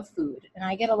aspects of food. And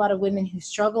I get a lot of women who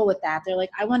struggle with that. They're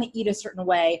like, I want to eat a certain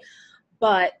way,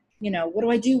 but, you know, what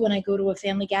do I do when I go to a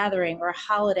family gathering or a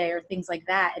holiday or things like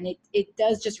that? And it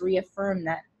does just reaffirm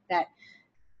that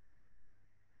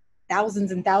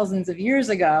thousands and thousands of years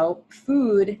ago,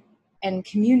 food and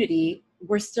community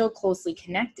were still closely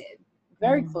connected,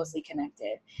 very closely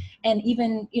connected. And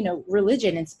even, you know,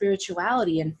 religion and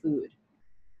spirituality and food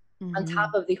on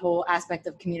top of the whole aspect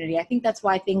of community. I think that's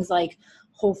why things like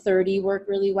Whole30 work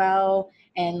really well,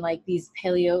 and like these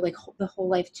paleo, like the Whole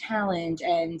Life Challenge,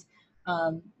 and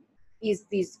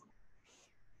these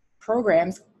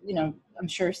programs, you know, I'm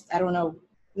sure, I don't know,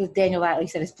 Daniel Latley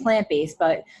said is plant-based,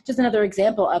 but just another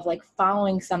example of like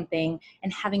following something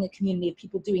and having a community of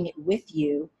people doing it with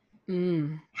you.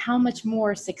 How much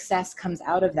more success comes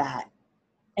out of that,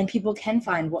 and people can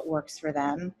find what works for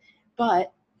them.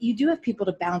 But you do have people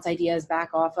to bounce ideas back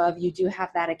off of. You do have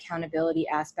that accountability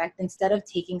aspect, instead of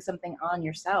taking something on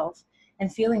yourself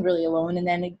and feeling really alone, and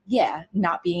then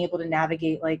not being able to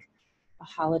navigate like a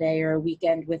holiday or a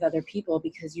weekend with other people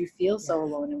because you feel so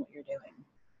alone in what you're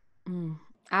doing.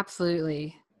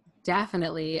 Absolutely.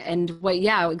 Definitely. And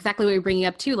exactly what you're bringing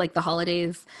up too, like the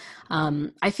holidays.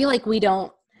 I feel like we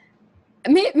don't,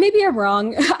 maybe I'm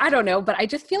wrong, I don't know, but I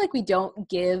just feel like we don't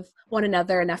give one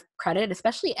another enough credit,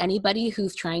 especially anybody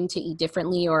who's trying to eat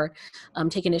differently or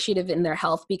take initiative in their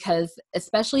health, because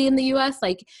especially in the US,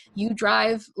 like you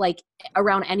drive like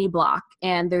around any block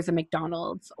and there's a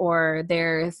McDonald's, or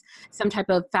there's some type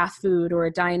of fast food or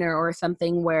a diner or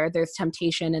something where there's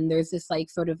temptation, and there's this like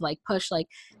sort of like push, like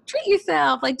treat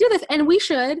yourself, like do this, and we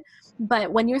should.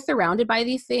 But when you're surrounded by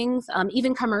these things,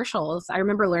 even commercials, I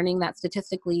remember learning that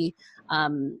statistically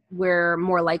we're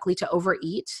more likely to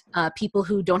overeat people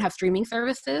who don't have streaming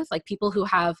services, like people who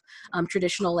have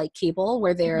traditional like cable,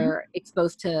 where they're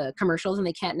exposed to commercials and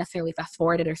they can't necessarily fast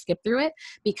forward it or skip through it,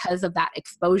 because of that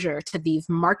exposure to these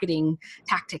marketing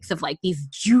tactics of like these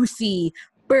juicy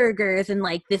burgers and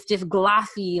like this just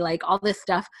glossy, like all this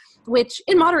stuff, which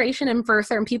in moderation and for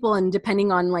certain people and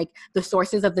depending on like the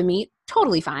sources of the meat,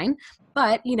 totally fine.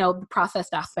 but the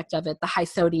processed aspect of it, the high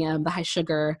sodium, the high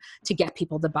sugar, to get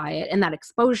people to buy it, and that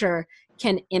exposure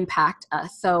can impact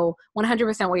us. So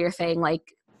 100% what you're saying,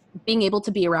 like being able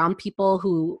to be around people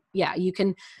who, you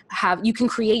can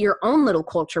create your own little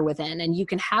culture within, and you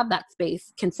can have that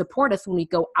space can support us when we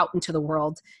go out into the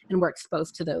world and we're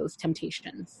exposed to those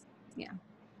temptations. Yeah.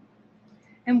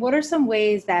 And what are some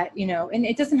ways that, and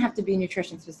it doesn't have to be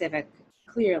nutrition specific,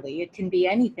 clearly, it can be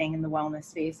anything in the wellness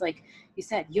space, like you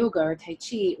said, yoga or Tai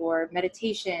Chi or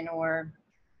meditation or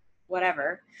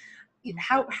whatever.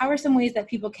 How are some ways that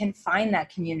people can find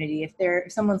that community?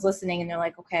 If someone's listening and they're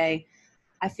like, okay,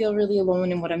 I feel really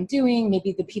alone in what I'm doing.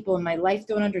 Maybe the people in my life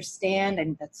don't understand.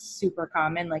 And that's super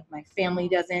common. Like my family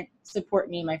doesn't support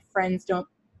me. My friends don't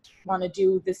want to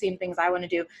do the same things I want to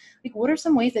do. Like, what are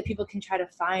some ways that people can try to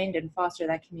find and foster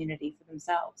that community for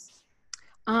themselves?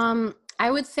 I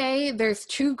would say there's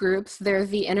two groups. There's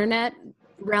the internet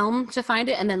realm to find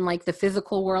it, and then like the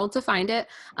physical world to find it.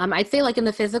 I'd say like in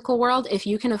the physical world, if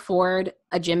you can afford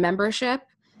a gym membership,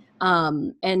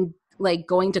 and like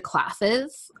going to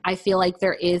classes, I feel like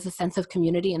there is a sense of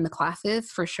community in the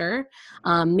classes for sure.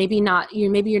 Maybe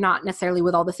you're not necessarily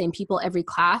with all the same people every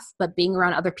class, but being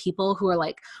around other people who are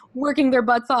like working their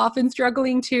butts off and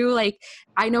struggling too. Like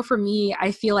I know for me,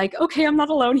 I feel like, okay, I'm not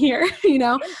alone here,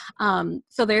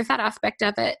 so there's that aspect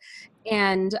of it.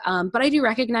 And, but I do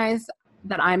recognize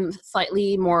that I'm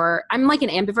like an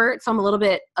ambivert. So I'm a little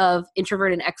bit of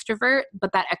introvert and extrovert,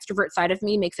 but that extrovert side of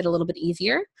me makes it a little bit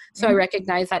easier. So I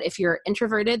recognize that if you're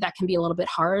introverted, that can be a little bit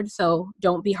hard. So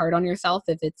don't be hard on yourself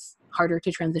if it's harder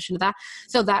to transition to that.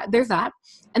 So there's that.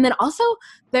 And then also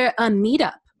there,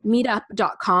 meetup.com.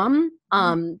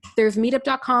 There's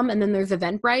meetup.com, and then there's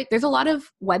Eventbrite. There's a lot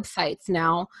of websites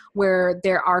now where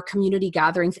there are community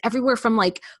gatherings everywhere, from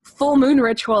like full moon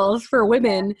rituals for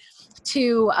women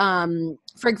to,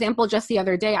 for example, just the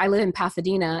other day, I live in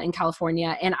Pasadena in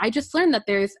California, and I just learned that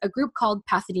there's a group called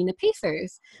Pasadena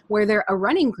Pacers, where they're a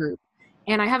running group.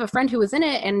 And I have a friend who was in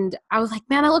it, and I was like,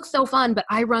 man, that looks so fun, but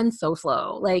I run so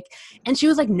slow. And she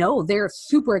was like, no, they're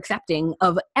super accepting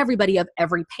of everybody of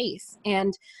every pace.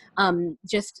 And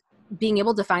just being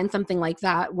able to find something like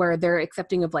that where they're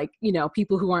accepting of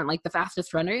people who aren't like the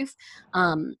fastest runners.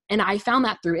 And I found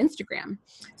that through Instagram.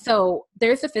 So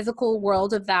there's a physical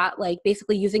world of that, like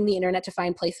basically using the internet to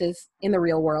find places in the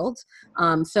real world.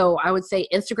 So I would say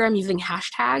Instagram, using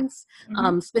hashtags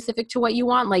specific to what you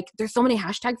want. Like there's so many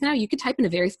hashtags now, you could type in a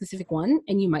very specific one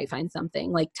and you might find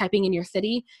something, like typing in your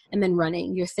city and then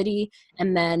running your city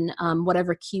and then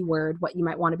whatever keyword, what you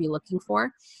might want to be looking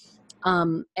for.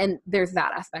 And there's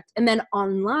that aspect. And then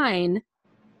online,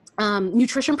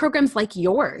 nutrition programs like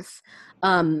yours,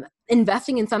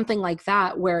 investing in something like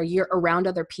that where you're around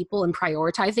other people and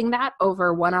prioritizing that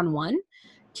over one-on-one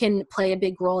can play a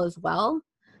big role as well.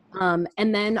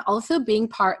 And then also being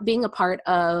a part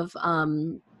of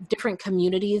different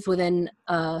communities within,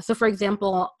 so for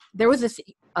example, there was this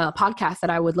podcast that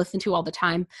I would listen to all the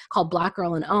time called Black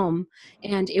Girl in Ohm,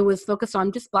 and it was focused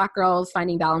on just Black girls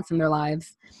finding balance in their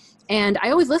lives. And I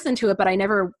always listened to it, but I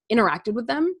never interacted with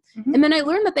them. And then I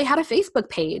learned that they had a Facebook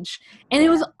page, and it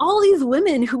was all these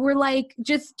women who were like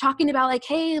just talking about like,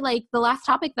 hey, like the last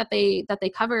topic that they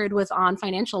covered was on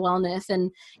financial wellness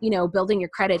and, building your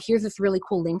credit. Here's this really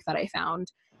cool link that I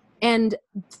found. And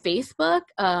Facebook,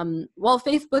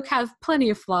 Facebook has plenty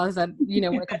of flaws that, when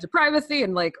it comes to privacy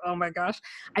and like, oh my gosh,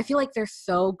 I feel like they're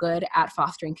so good at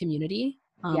fostering community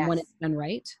when it's done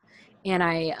right.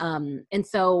 And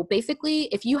so basically,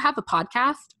 if you have a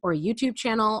podcast or a YouTube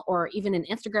channel or even an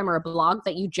Instagram or a blog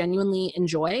that you genuinely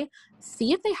enjoy,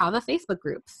 see if they have a Facebook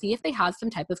group, see if they have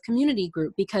some type of community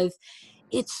group, because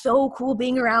it's so cool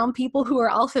being around people who are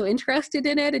also interested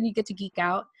in it and you get to geek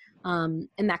out. And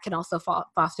that can also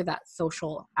foster that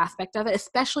social aspect of it,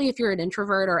 especially if you're an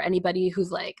introvert or anybody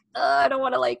who's like, I don't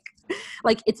want to like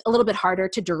it's a little bit harder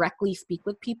to directly speak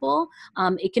with people.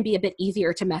 It can be a bit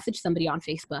easier to message somebody on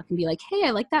Facebook and be like, hey,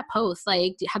 I like that post.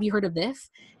 Like, have you heard of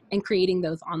this? And creating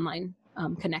those online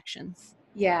connections.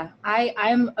 Yeah,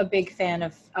 I'm a big fan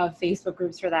of Facebook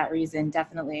groups for that reason,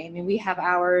 definitely. I mean, we have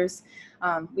ours.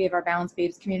 We have our Balance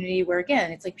Babes community where,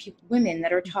 again, it's like women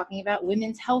that are talking about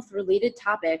women's health related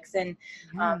topics. And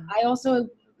I also,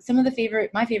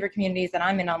 my favorite communities that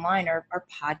I'm in online are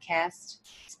podcast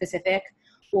specific,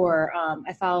 or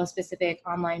I follow a specific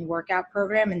online workout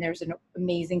program, and there's an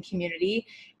amazing community.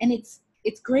 And it's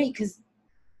great because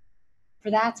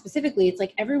for that specifically, it's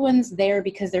like everyone's there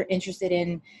because they're interested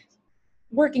in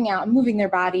working out, moving their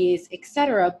bodies,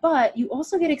 etc. But you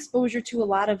also get exposure to a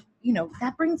lot of,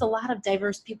 that brings a lot of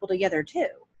diverse people together too.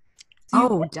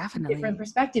 So definitely. Different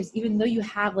perspectives, even though you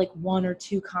have like one or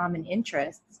two common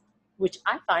interests. which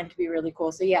I find to be really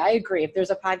cool. So yeah, I agree. If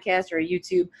there's a podcast or a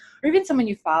YouTube or even someone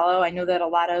you follow, I know that a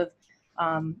lot of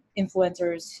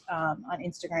influencers on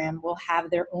Instagram will have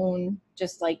their own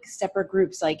just like separate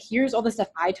groups. Like, here's all the stuff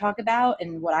I talk about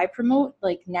and what I promote.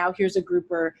 Like, now here's a group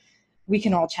where we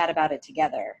can all chat about it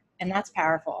together. And that's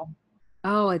powerful.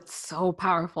 Oh, it's so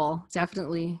powerful.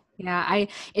 Definitely. Yeah,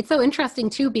 it's so interesting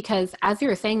too, because as you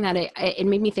were saying that, it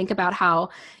made me think about how,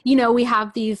 we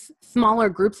have these smaller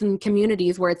groups and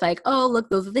communities where it's like, oh, look,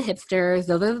 those are the hipsters,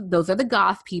 those are the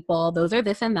goth people, those are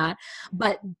this and that.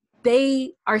 But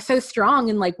they are so strong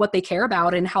in like what they care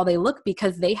about and how they look,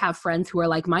 because they have friends who are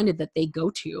like-minded that they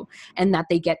go to and that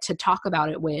they get to talk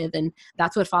about it with. And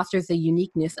that's what fosters the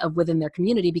uniqueness of within their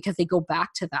community, because they go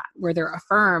back to that where they're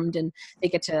affirmed and they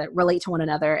get to relate to one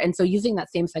another. And so using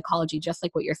that same psychology, just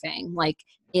like what you're saying, like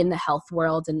in the health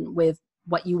world and with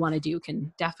what you want to do,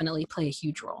 can definitely play a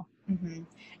huge role. Mm-hmm.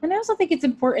 And I also think it's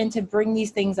important to bring these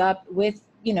things up with,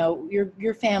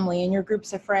 your family and your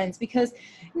groups of friends, because,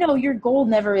 your goal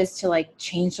never is to like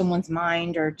change someone's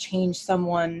mind or change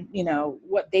someone,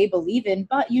 what they believe in,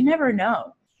 but you never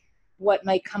know what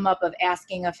might come up of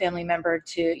asking a family member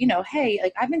to, hey,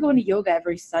 like, I've been going to yoga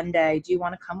every Sunday. Do you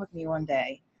want to come with me one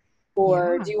day?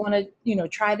 Or Yeah. do you want to,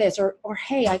 try this? Or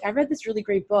hey, I read this really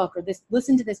great book, or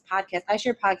listen to this podcast. I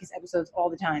share podcast episodes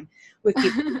all the time with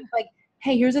people. Like,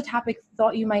 hey, here's a topic,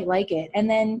 thought you might like it. And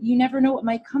then you never know what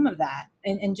might come of that.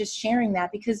 And just sharing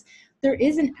that, because there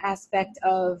is an aspect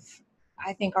of,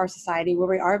 I think, our society where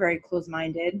we are very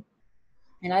closed-minded.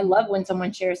 And I love when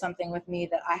someone shares something with me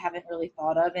that I haven't really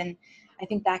thought of. And I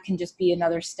think that can just be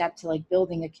another step to like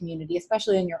building a community,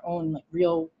 especially in your own like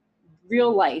real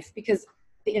life, because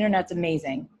the internet's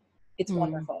amazing. It's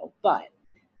wonderful. But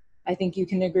I think you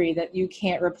can agree that you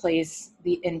can't replace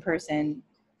the in-person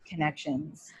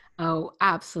connections. Oh,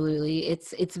 absolutely.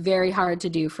 It's very hard to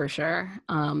do, for sure.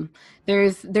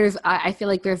 I feel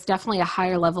like there's definitely a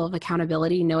higher level of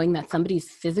accountability knowing that somebody's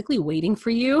physically waiting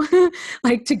for you,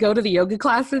 like to go to the yoga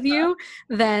class with you,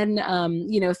 than,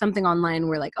 something online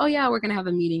where like, oh yeah, we're going to have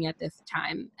a meeting at this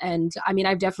time. And I mean,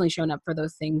 I've definitely shown up for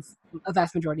those things a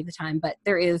vast majority of the time, but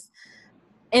there is,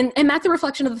 and that's a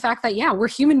reflection of the fact that, yeah, we're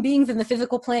human beings in the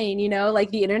physical plane,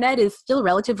 like the internet is still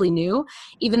relatively new,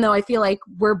 even though I feel like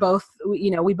we're both,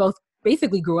 we both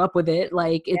basically grew up with it.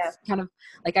 Like, Yeah. it's kind of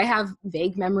like, I have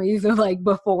vague memories of like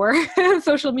before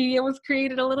social media was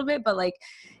created a little bit, but like,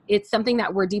 it's something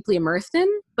that we're deeply immersed in,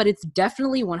 but it's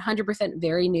definitely 100%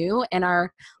 very new. And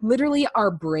literally our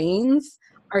brains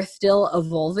are still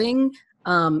evolving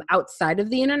outside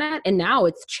of the internet, and now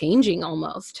it's changing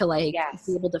almost to like be Yes.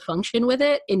 able to function with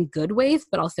it in good ways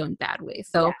but also in bad ways.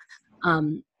 So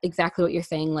exactly what you're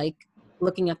saying, like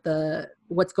looking at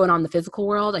what's going on in the physical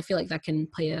world, I feel like that can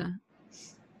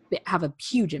have a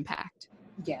huge impact.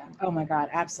 Yeah. Oh my God.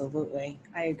 Absolutely.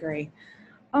 I agree.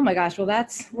 Oh my gosh. Well,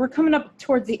 we're coming up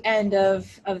towards the end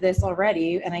of this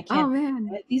already, and I Oh can't,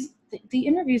 man. the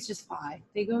interviews just fly.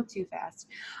 They go too fast.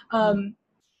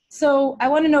 So I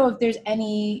want to know if there's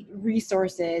any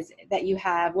resources that you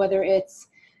have, whether it's,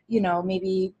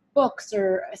 maybe books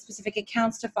or specific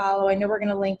accounts to follow. I know we're going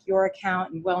to link your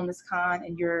account and WellnessCon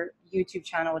and your YouTube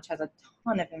channel, which has a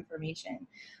ton of information.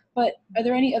 But are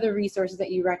there any other resources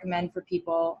that you recommend for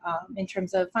people in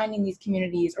terms of finding these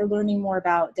communities or learning more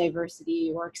about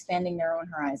diversity or expanding their own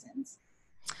horizons?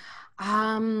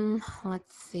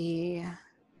 Let's see.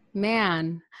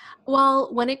 Man.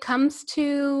 Well, when it comes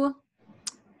to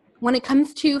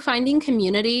finding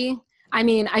community, I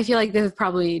mean, I feel like this is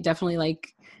probably definitely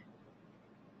like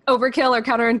overkill or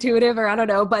counterintuitive, or I don't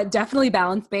know, but definitely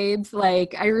Balance Babes.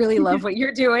 Like, I really love what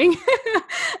you're doing.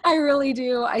 I really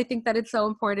do. I think that it's so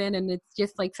important, and it's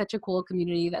just like such a cool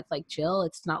community that's like chill.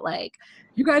 It's not like,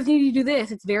 you guys need to do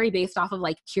this. It's very based off of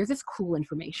like, here's this cool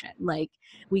information. Like,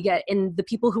 and the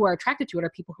people who are attracted to it are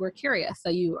people who are curious. So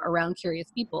you are around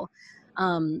curious people.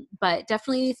 But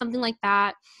definitely something like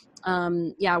that.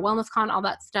 Yeah, WellnessCon, all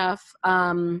that stuff.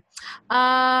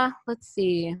 Let's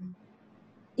see.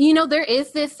 There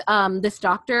is this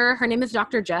doctor, her name is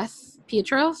Dr. Jess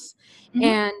Pietros,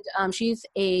 and she's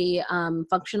a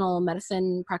functional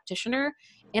medicine practitioner.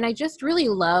 And I just really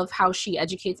love how she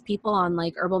educates people on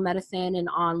like herbal medicine and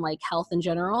on like health in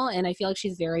general. And I feel like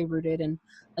she's very rooted in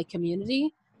like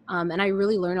community. And I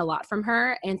really learn a lot from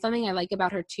her. And something I like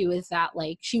about her too is that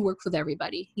like she works with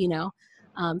everybody.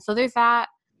 So there's that.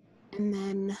 And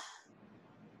then,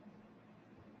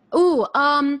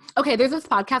 Okay, there's this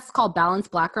podcast called Balance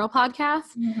Black Girl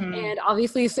Podcast, Mm-hmm. and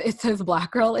obviously it says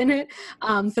black girl in it.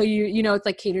 So you know, it's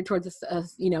like catered towards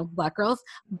black girls,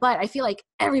 but I feel like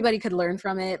everybody could learn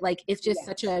from it. Like, it's just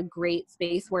such Yes. a great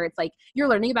space where it's like you're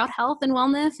learning about health and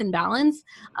wellness and balance,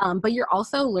 but you're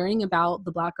also learning about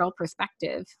the black girl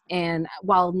perspective. And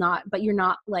but you're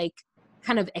not like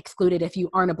kind of excluded if you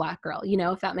aren't a black girl, you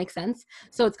know, if that makes sense.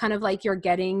 So it's kind of like you're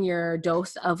getting your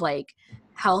dose of like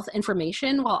health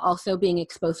information while also being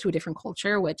exposed to a different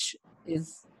culture, which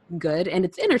is good and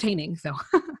it's entertaining. So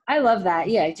I love that.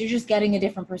 Yeah, you're just getting a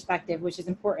different perspective, which is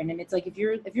important. And it's like if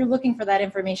you're looking for that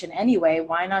information anyway,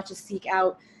 why not just seek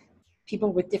out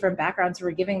people with different backgrounds who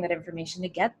are giving that information to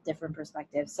get different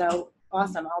perspectives? So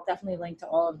awesome. I'll definitely link to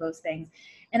all of those things.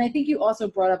 And I think you also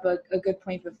brought up a good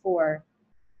point before,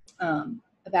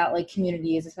 about like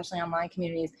communities, especially online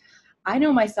communities. I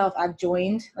know myself, I've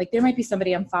joined, like there might be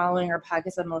somebody I'm following or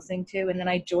podcast I'm listening to, and then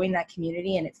I join that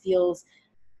community and it feels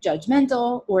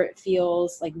judgmental or it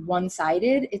feels like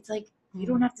one-sided. It's like, you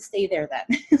don't have to stay there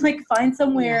then. Like find yes.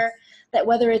 somewhere that,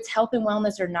 whether it's health and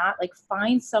wellness or not, like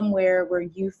find somewhere where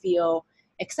you feel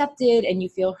accepted and you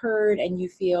feel heard and you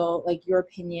feel like your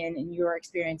opinion and your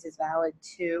experience is valid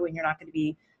too, and you're not going to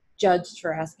be judged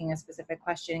for asking a specific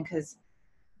question. Because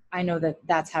I know that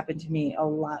that's happened to me a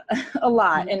lot, a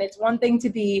lot. And it's one thing to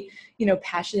be,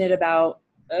 passionate about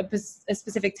a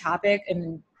specific topic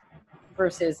and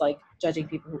versus like judging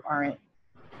people who aren't.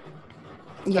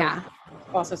 So Yeah.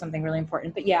 also something really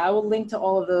important. But yeah, I will link to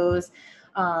all of those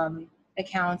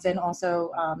accounts, and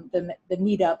also the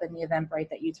meetup and the Eventbrite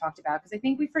that you talked about, because I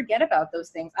think we forget about those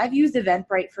things. I've used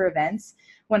Eventbrite for events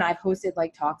when I've hosted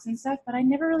like talks and stuff, but I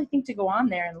never really think to go on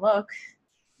there and look.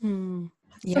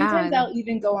 Sometimes Yeah. I'll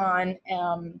even go on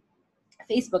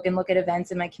Facebook and look at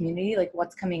events in my community, like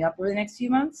what's coming up over the next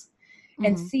few months,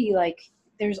 and see like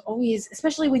there's always,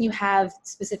 especially when you have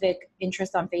specific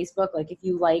interest on Facebook, like if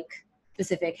you like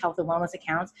specific health and wellness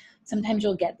accounts, sometimes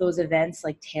you'll get those events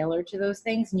like tailored to those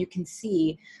things, and you can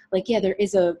see like, yeah, there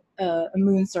is a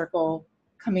moon circle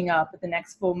coming up at the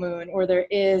next full moon, or there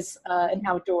is an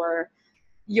outdoor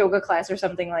yoga class or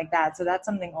something like that. So that's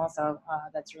something also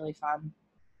that's really fun.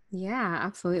 Yeah,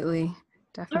 absolutely. All right,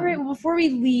 Definitely. well, before we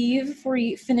leave, before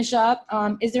we finish up,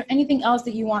 is there anything else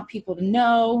that you want people to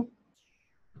know?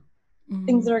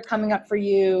 Things that are coming up for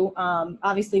you?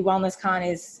 Obviously, WellnessCon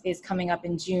is coming up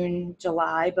in June,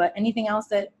 July, but anything else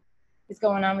that is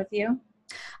going on with you?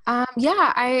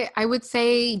 Yeah, I would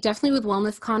say definitely with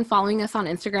WellnessCon, following us on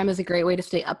Instagram is a great way to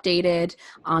stay updated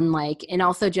on like, and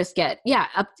also just get,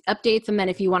 updates. And then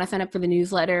if you want to sign up for the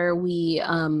newsletter, we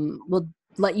will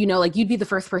let you know, like you'd be the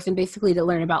first person basically to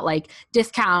learn about like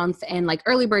discounts and like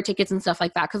early bird tickets and stuff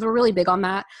like that. Cause we're really big on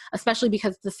that, especially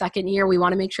because the second year, we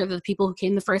want to make sure that the people who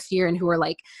came the first year and who are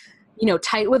like,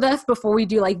 tight with us before we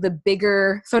do like the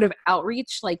bigger sort of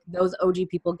outreach, like those OG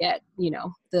people get,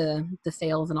 the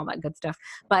sales and all that good stuff.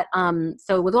 But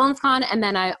so with WellnessCon, and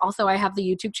then I have the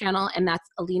YouTube channel, and that's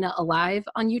Alina Alive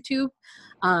on YouTube.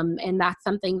 And that's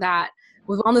something that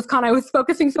with WellnessCon, I was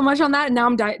focusing so much on that, and now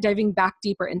I'm diving back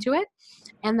deeper into it.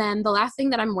 And then the last thing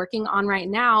that I'm working on right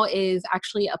now is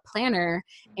actually a planner,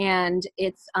 and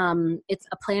it's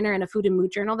a planner and a food and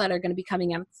mood journal that are going to be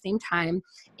coming out at the same time.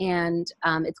 And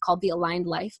it's called the Aligned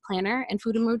Life Planner and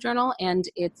Food and Mood Journal, and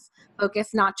it's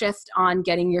focused not just on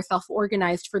getting yourself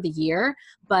organized for the year,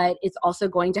 but it's also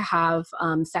going to have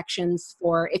sections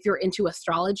for if you're into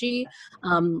astrology,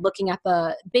 looking at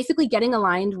basically getting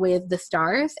aligned with the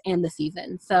stars and the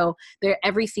season. So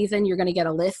every season you're going to get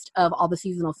a list of all the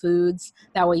seasonal foods.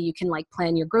 That way you can like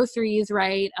plan your groceries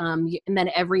right. And then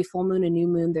every full moon and new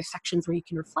moon, there's sections where you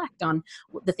can reflect on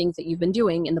the things that you've been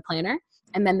doing in the planner.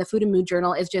 And then the food and mood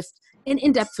journal is just an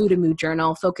in-depth food and mood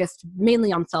journal focused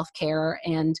mainly on self-care.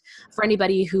 And for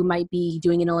anybody who might be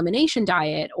doing an elimination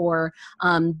diet or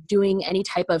doing any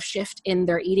type of shift in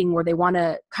their eating where they want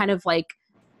to kind of like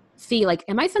see like,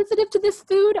 am I sensitive to this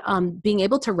food? Being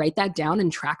able to write that down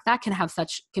and track that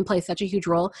can play such a huge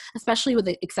role, especially with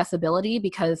the accessibility,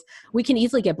 because we can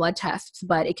easily get blood tests,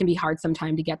 but it can be hard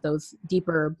sometimes to get those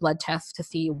deeper blood tests to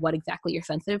see what exactly you're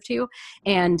sensitive to.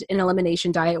 And an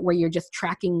elimination diet where you're just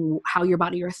tracking how your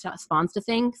body responds to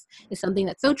things is something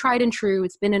that's so tried and true.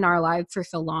 It's been in our lives for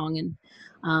so long.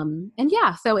 And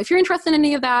yeah, so if you're interested in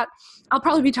any of that, I'll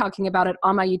probably be talking about it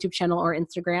on my YouTube channel or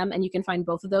Instagram, and you can find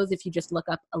both of those if you just look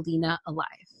up Alina Alive.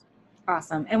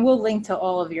 Awesome. And we'll link to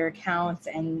all of your accounts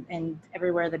and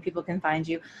everywhere that people can find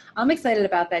you. I'm excited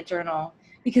about that journal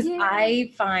because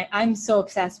I find I'm so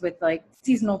obsessed with like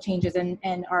seasonal changes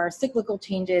and our cyclical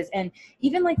changes, and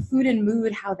even like food and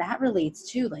mood, how that relates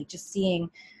too, like just seeing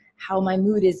how my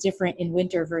mood is different in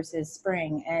winter versus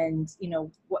spring, and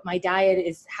what my diet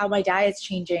is, how my diet's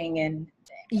changing, and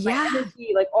my Yeah.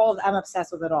 energy, like all of I'm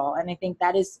obsessed with it all. And I think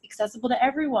that is accessible to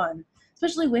everyone,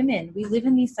 especially women. We live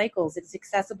in these cycles. It's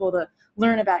accessible to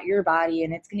learn about your body,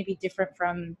 and it's going to be different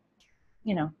from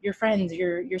your friends,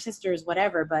 your sisters,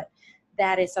 whatever. But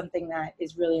that is something that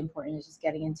is really important, is just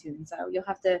getting into. And so you'll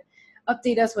have to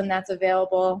update us when that's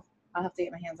available. I'll have to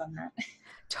get my hands on that.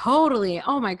 Totally.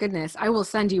 Oh my goodness. I will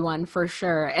send you one for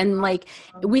sure. And like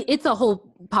it's a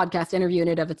whole podcast interview in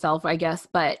and of itself, I guess,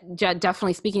 but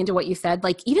definitely speaking to what you said,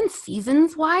 like even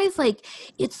seasons wise, like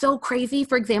it's so crazy.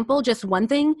 For example, just one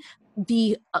thing,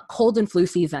 the cold and flu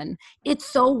season. It's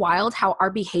so wild how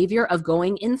our behavior of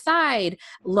going inside,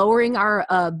 lowering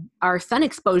our sun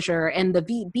exposure and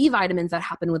the B vitamins that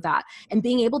happen with that, and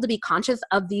being able to be conscious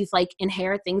of these like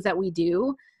inherent things that we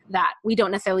do that we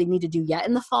don't necessarily need to do yet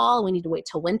in the fall. We need to wait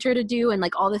till winter to do, and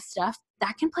like all this stuff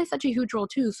that can play such a huge role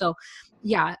too. So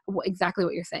yeah, exactly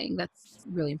what you're saying. That's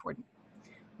really important.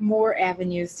 More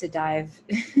avenues to dive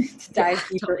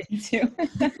deeper into.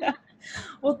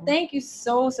 Well, thank you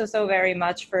so very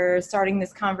much for starting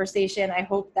this conversation. I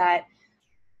hope that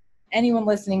anyone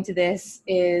listening to this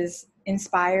is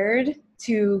inspired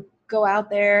to go out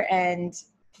there, and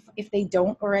if they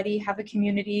don't already have a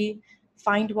community,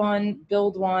 find one,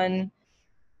 build one,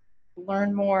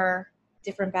 learn more,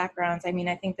 different backgrounds. I mean,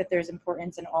 I think that there's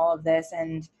importance in all of this,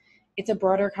 and it's a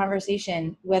broader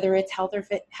conversation, whether it's health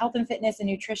and fitness and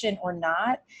nutrition or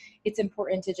not. It's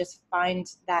important to just find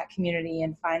that community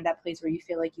and find that place where you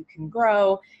feel like you can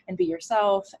grow and be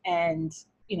yourself, and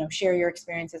share your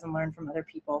experiences and learn from other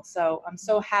people. So I'm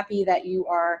so happy that you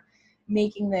are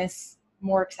making this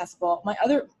more accessible. My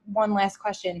other one last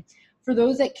question, for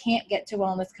those that can't get to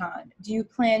WellnessCon, do you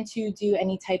plan to do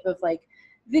any type of like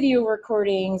video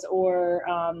recordings or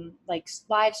like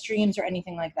live streams or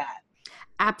anything like that?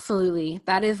 Absolutely.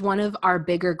 That is one of our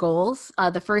bigger goals.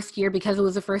 The first year, because it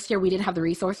was the first year, we didn't have the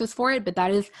resources for it, but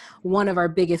that is one of our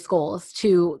biggest goals,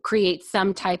 to create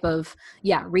some type of,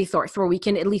 resource where we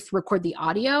can at least record the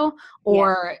audio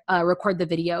or record the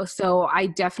video. So I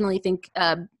definitely think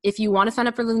if you want to sign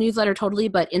up for the newsletter, totally,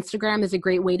 but Instagram is a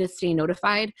great way to stay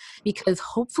notified, because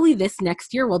hopefully this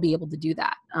next year we'll be able to do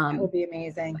that. That would be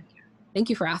amazing. Thank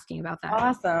you for asking about that.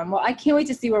 Awesome. Well, I can't wait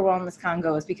to see where WellnessCon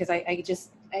goes, because I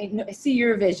see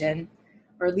your vision,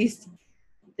 or at least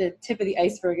the tip of the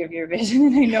iceberg of your vision,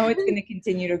 and I know it's going to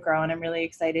continue to grow, and I'm really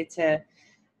excited to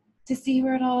see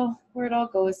where it all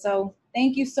goes. So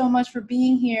thank you so much for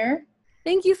being here.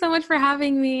 Thank you so much for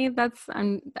having me.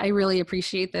 I really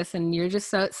appreciate this, and you're just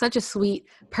such a sweet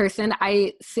person.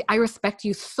 I respect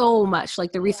you so much,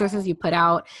 like the resources you put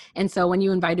out. And so when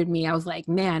you invited me, I was like,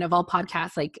 man, of all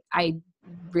podcasts, like I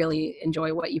really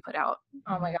enjoy what you put out.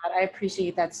 Oh my God, I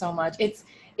appreciate that so much. It's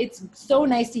so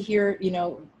nice to hear,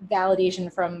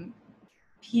 validation from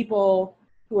people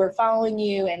who are following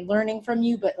you and learning from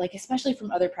you, but like especially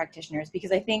from other practitioners,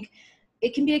 because I think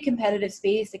it can be a competitive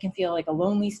space. It can feel like a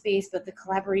lonely space, but the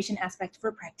collaboration aspect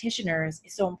for practitioners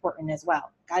is so important as well.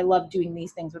 I love doing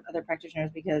these things with other practitioners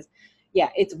because,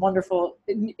 it's wonderful.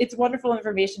 It's wonderful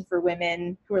information for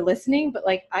women who are listening, but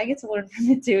like I get to learn from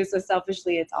it too. So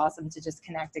selfishly, it's awesome to just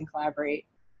connect and collaborate.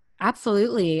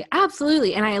 Absolutely.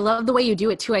 Absolutely. And I love the way you do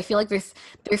it too. I feel like there's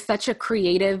such a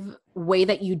creative way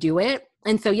that you do it.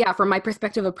 And so, from my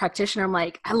perspective of practitioner, I'm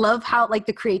like, I love how like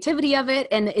the creativity of it.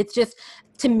 And it's just,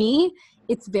 to me,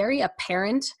 it's very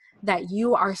apparent that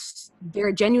you are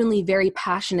very genuinely very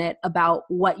passionate about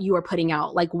what you are putting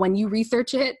out. Like when you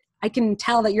research it, I can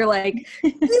tell that you're like,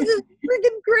 this is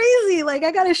freaking crazy. Like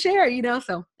I got to share,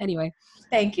 So anyway.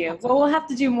 Thank you. Well, we'll have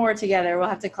to do more together. We'll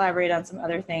have to collaborate on some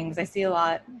other things. I see a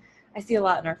lot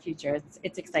in our future.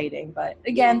 It's exciting. But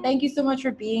again, thank you so much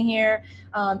for being here.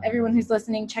 Everyone who's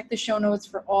listening, check the show notes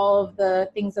for all of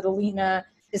the things that Alina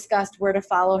discussed, where to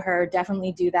follow her.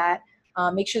 Definitely do that.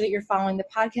 Make sure that you're following the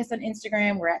podcast on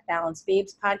Instagram. We're at Balanced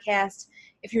Babes Podcast.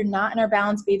 If you're not in our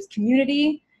Balanced Babes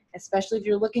community, especially if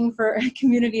you're looking for a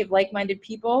community of like-minded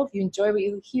people, if you enjoy what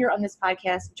you hear on this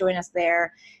podcast, join us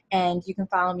there. And you can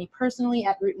follow me personally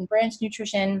at Root and Branch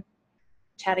Nutrition,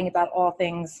 chatting about all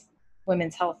things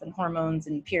women's health and hormones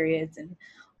and periods and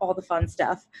all the fun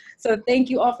stuff. So thank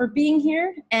you all for being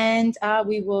here, and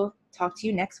we will talk to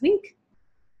you next week.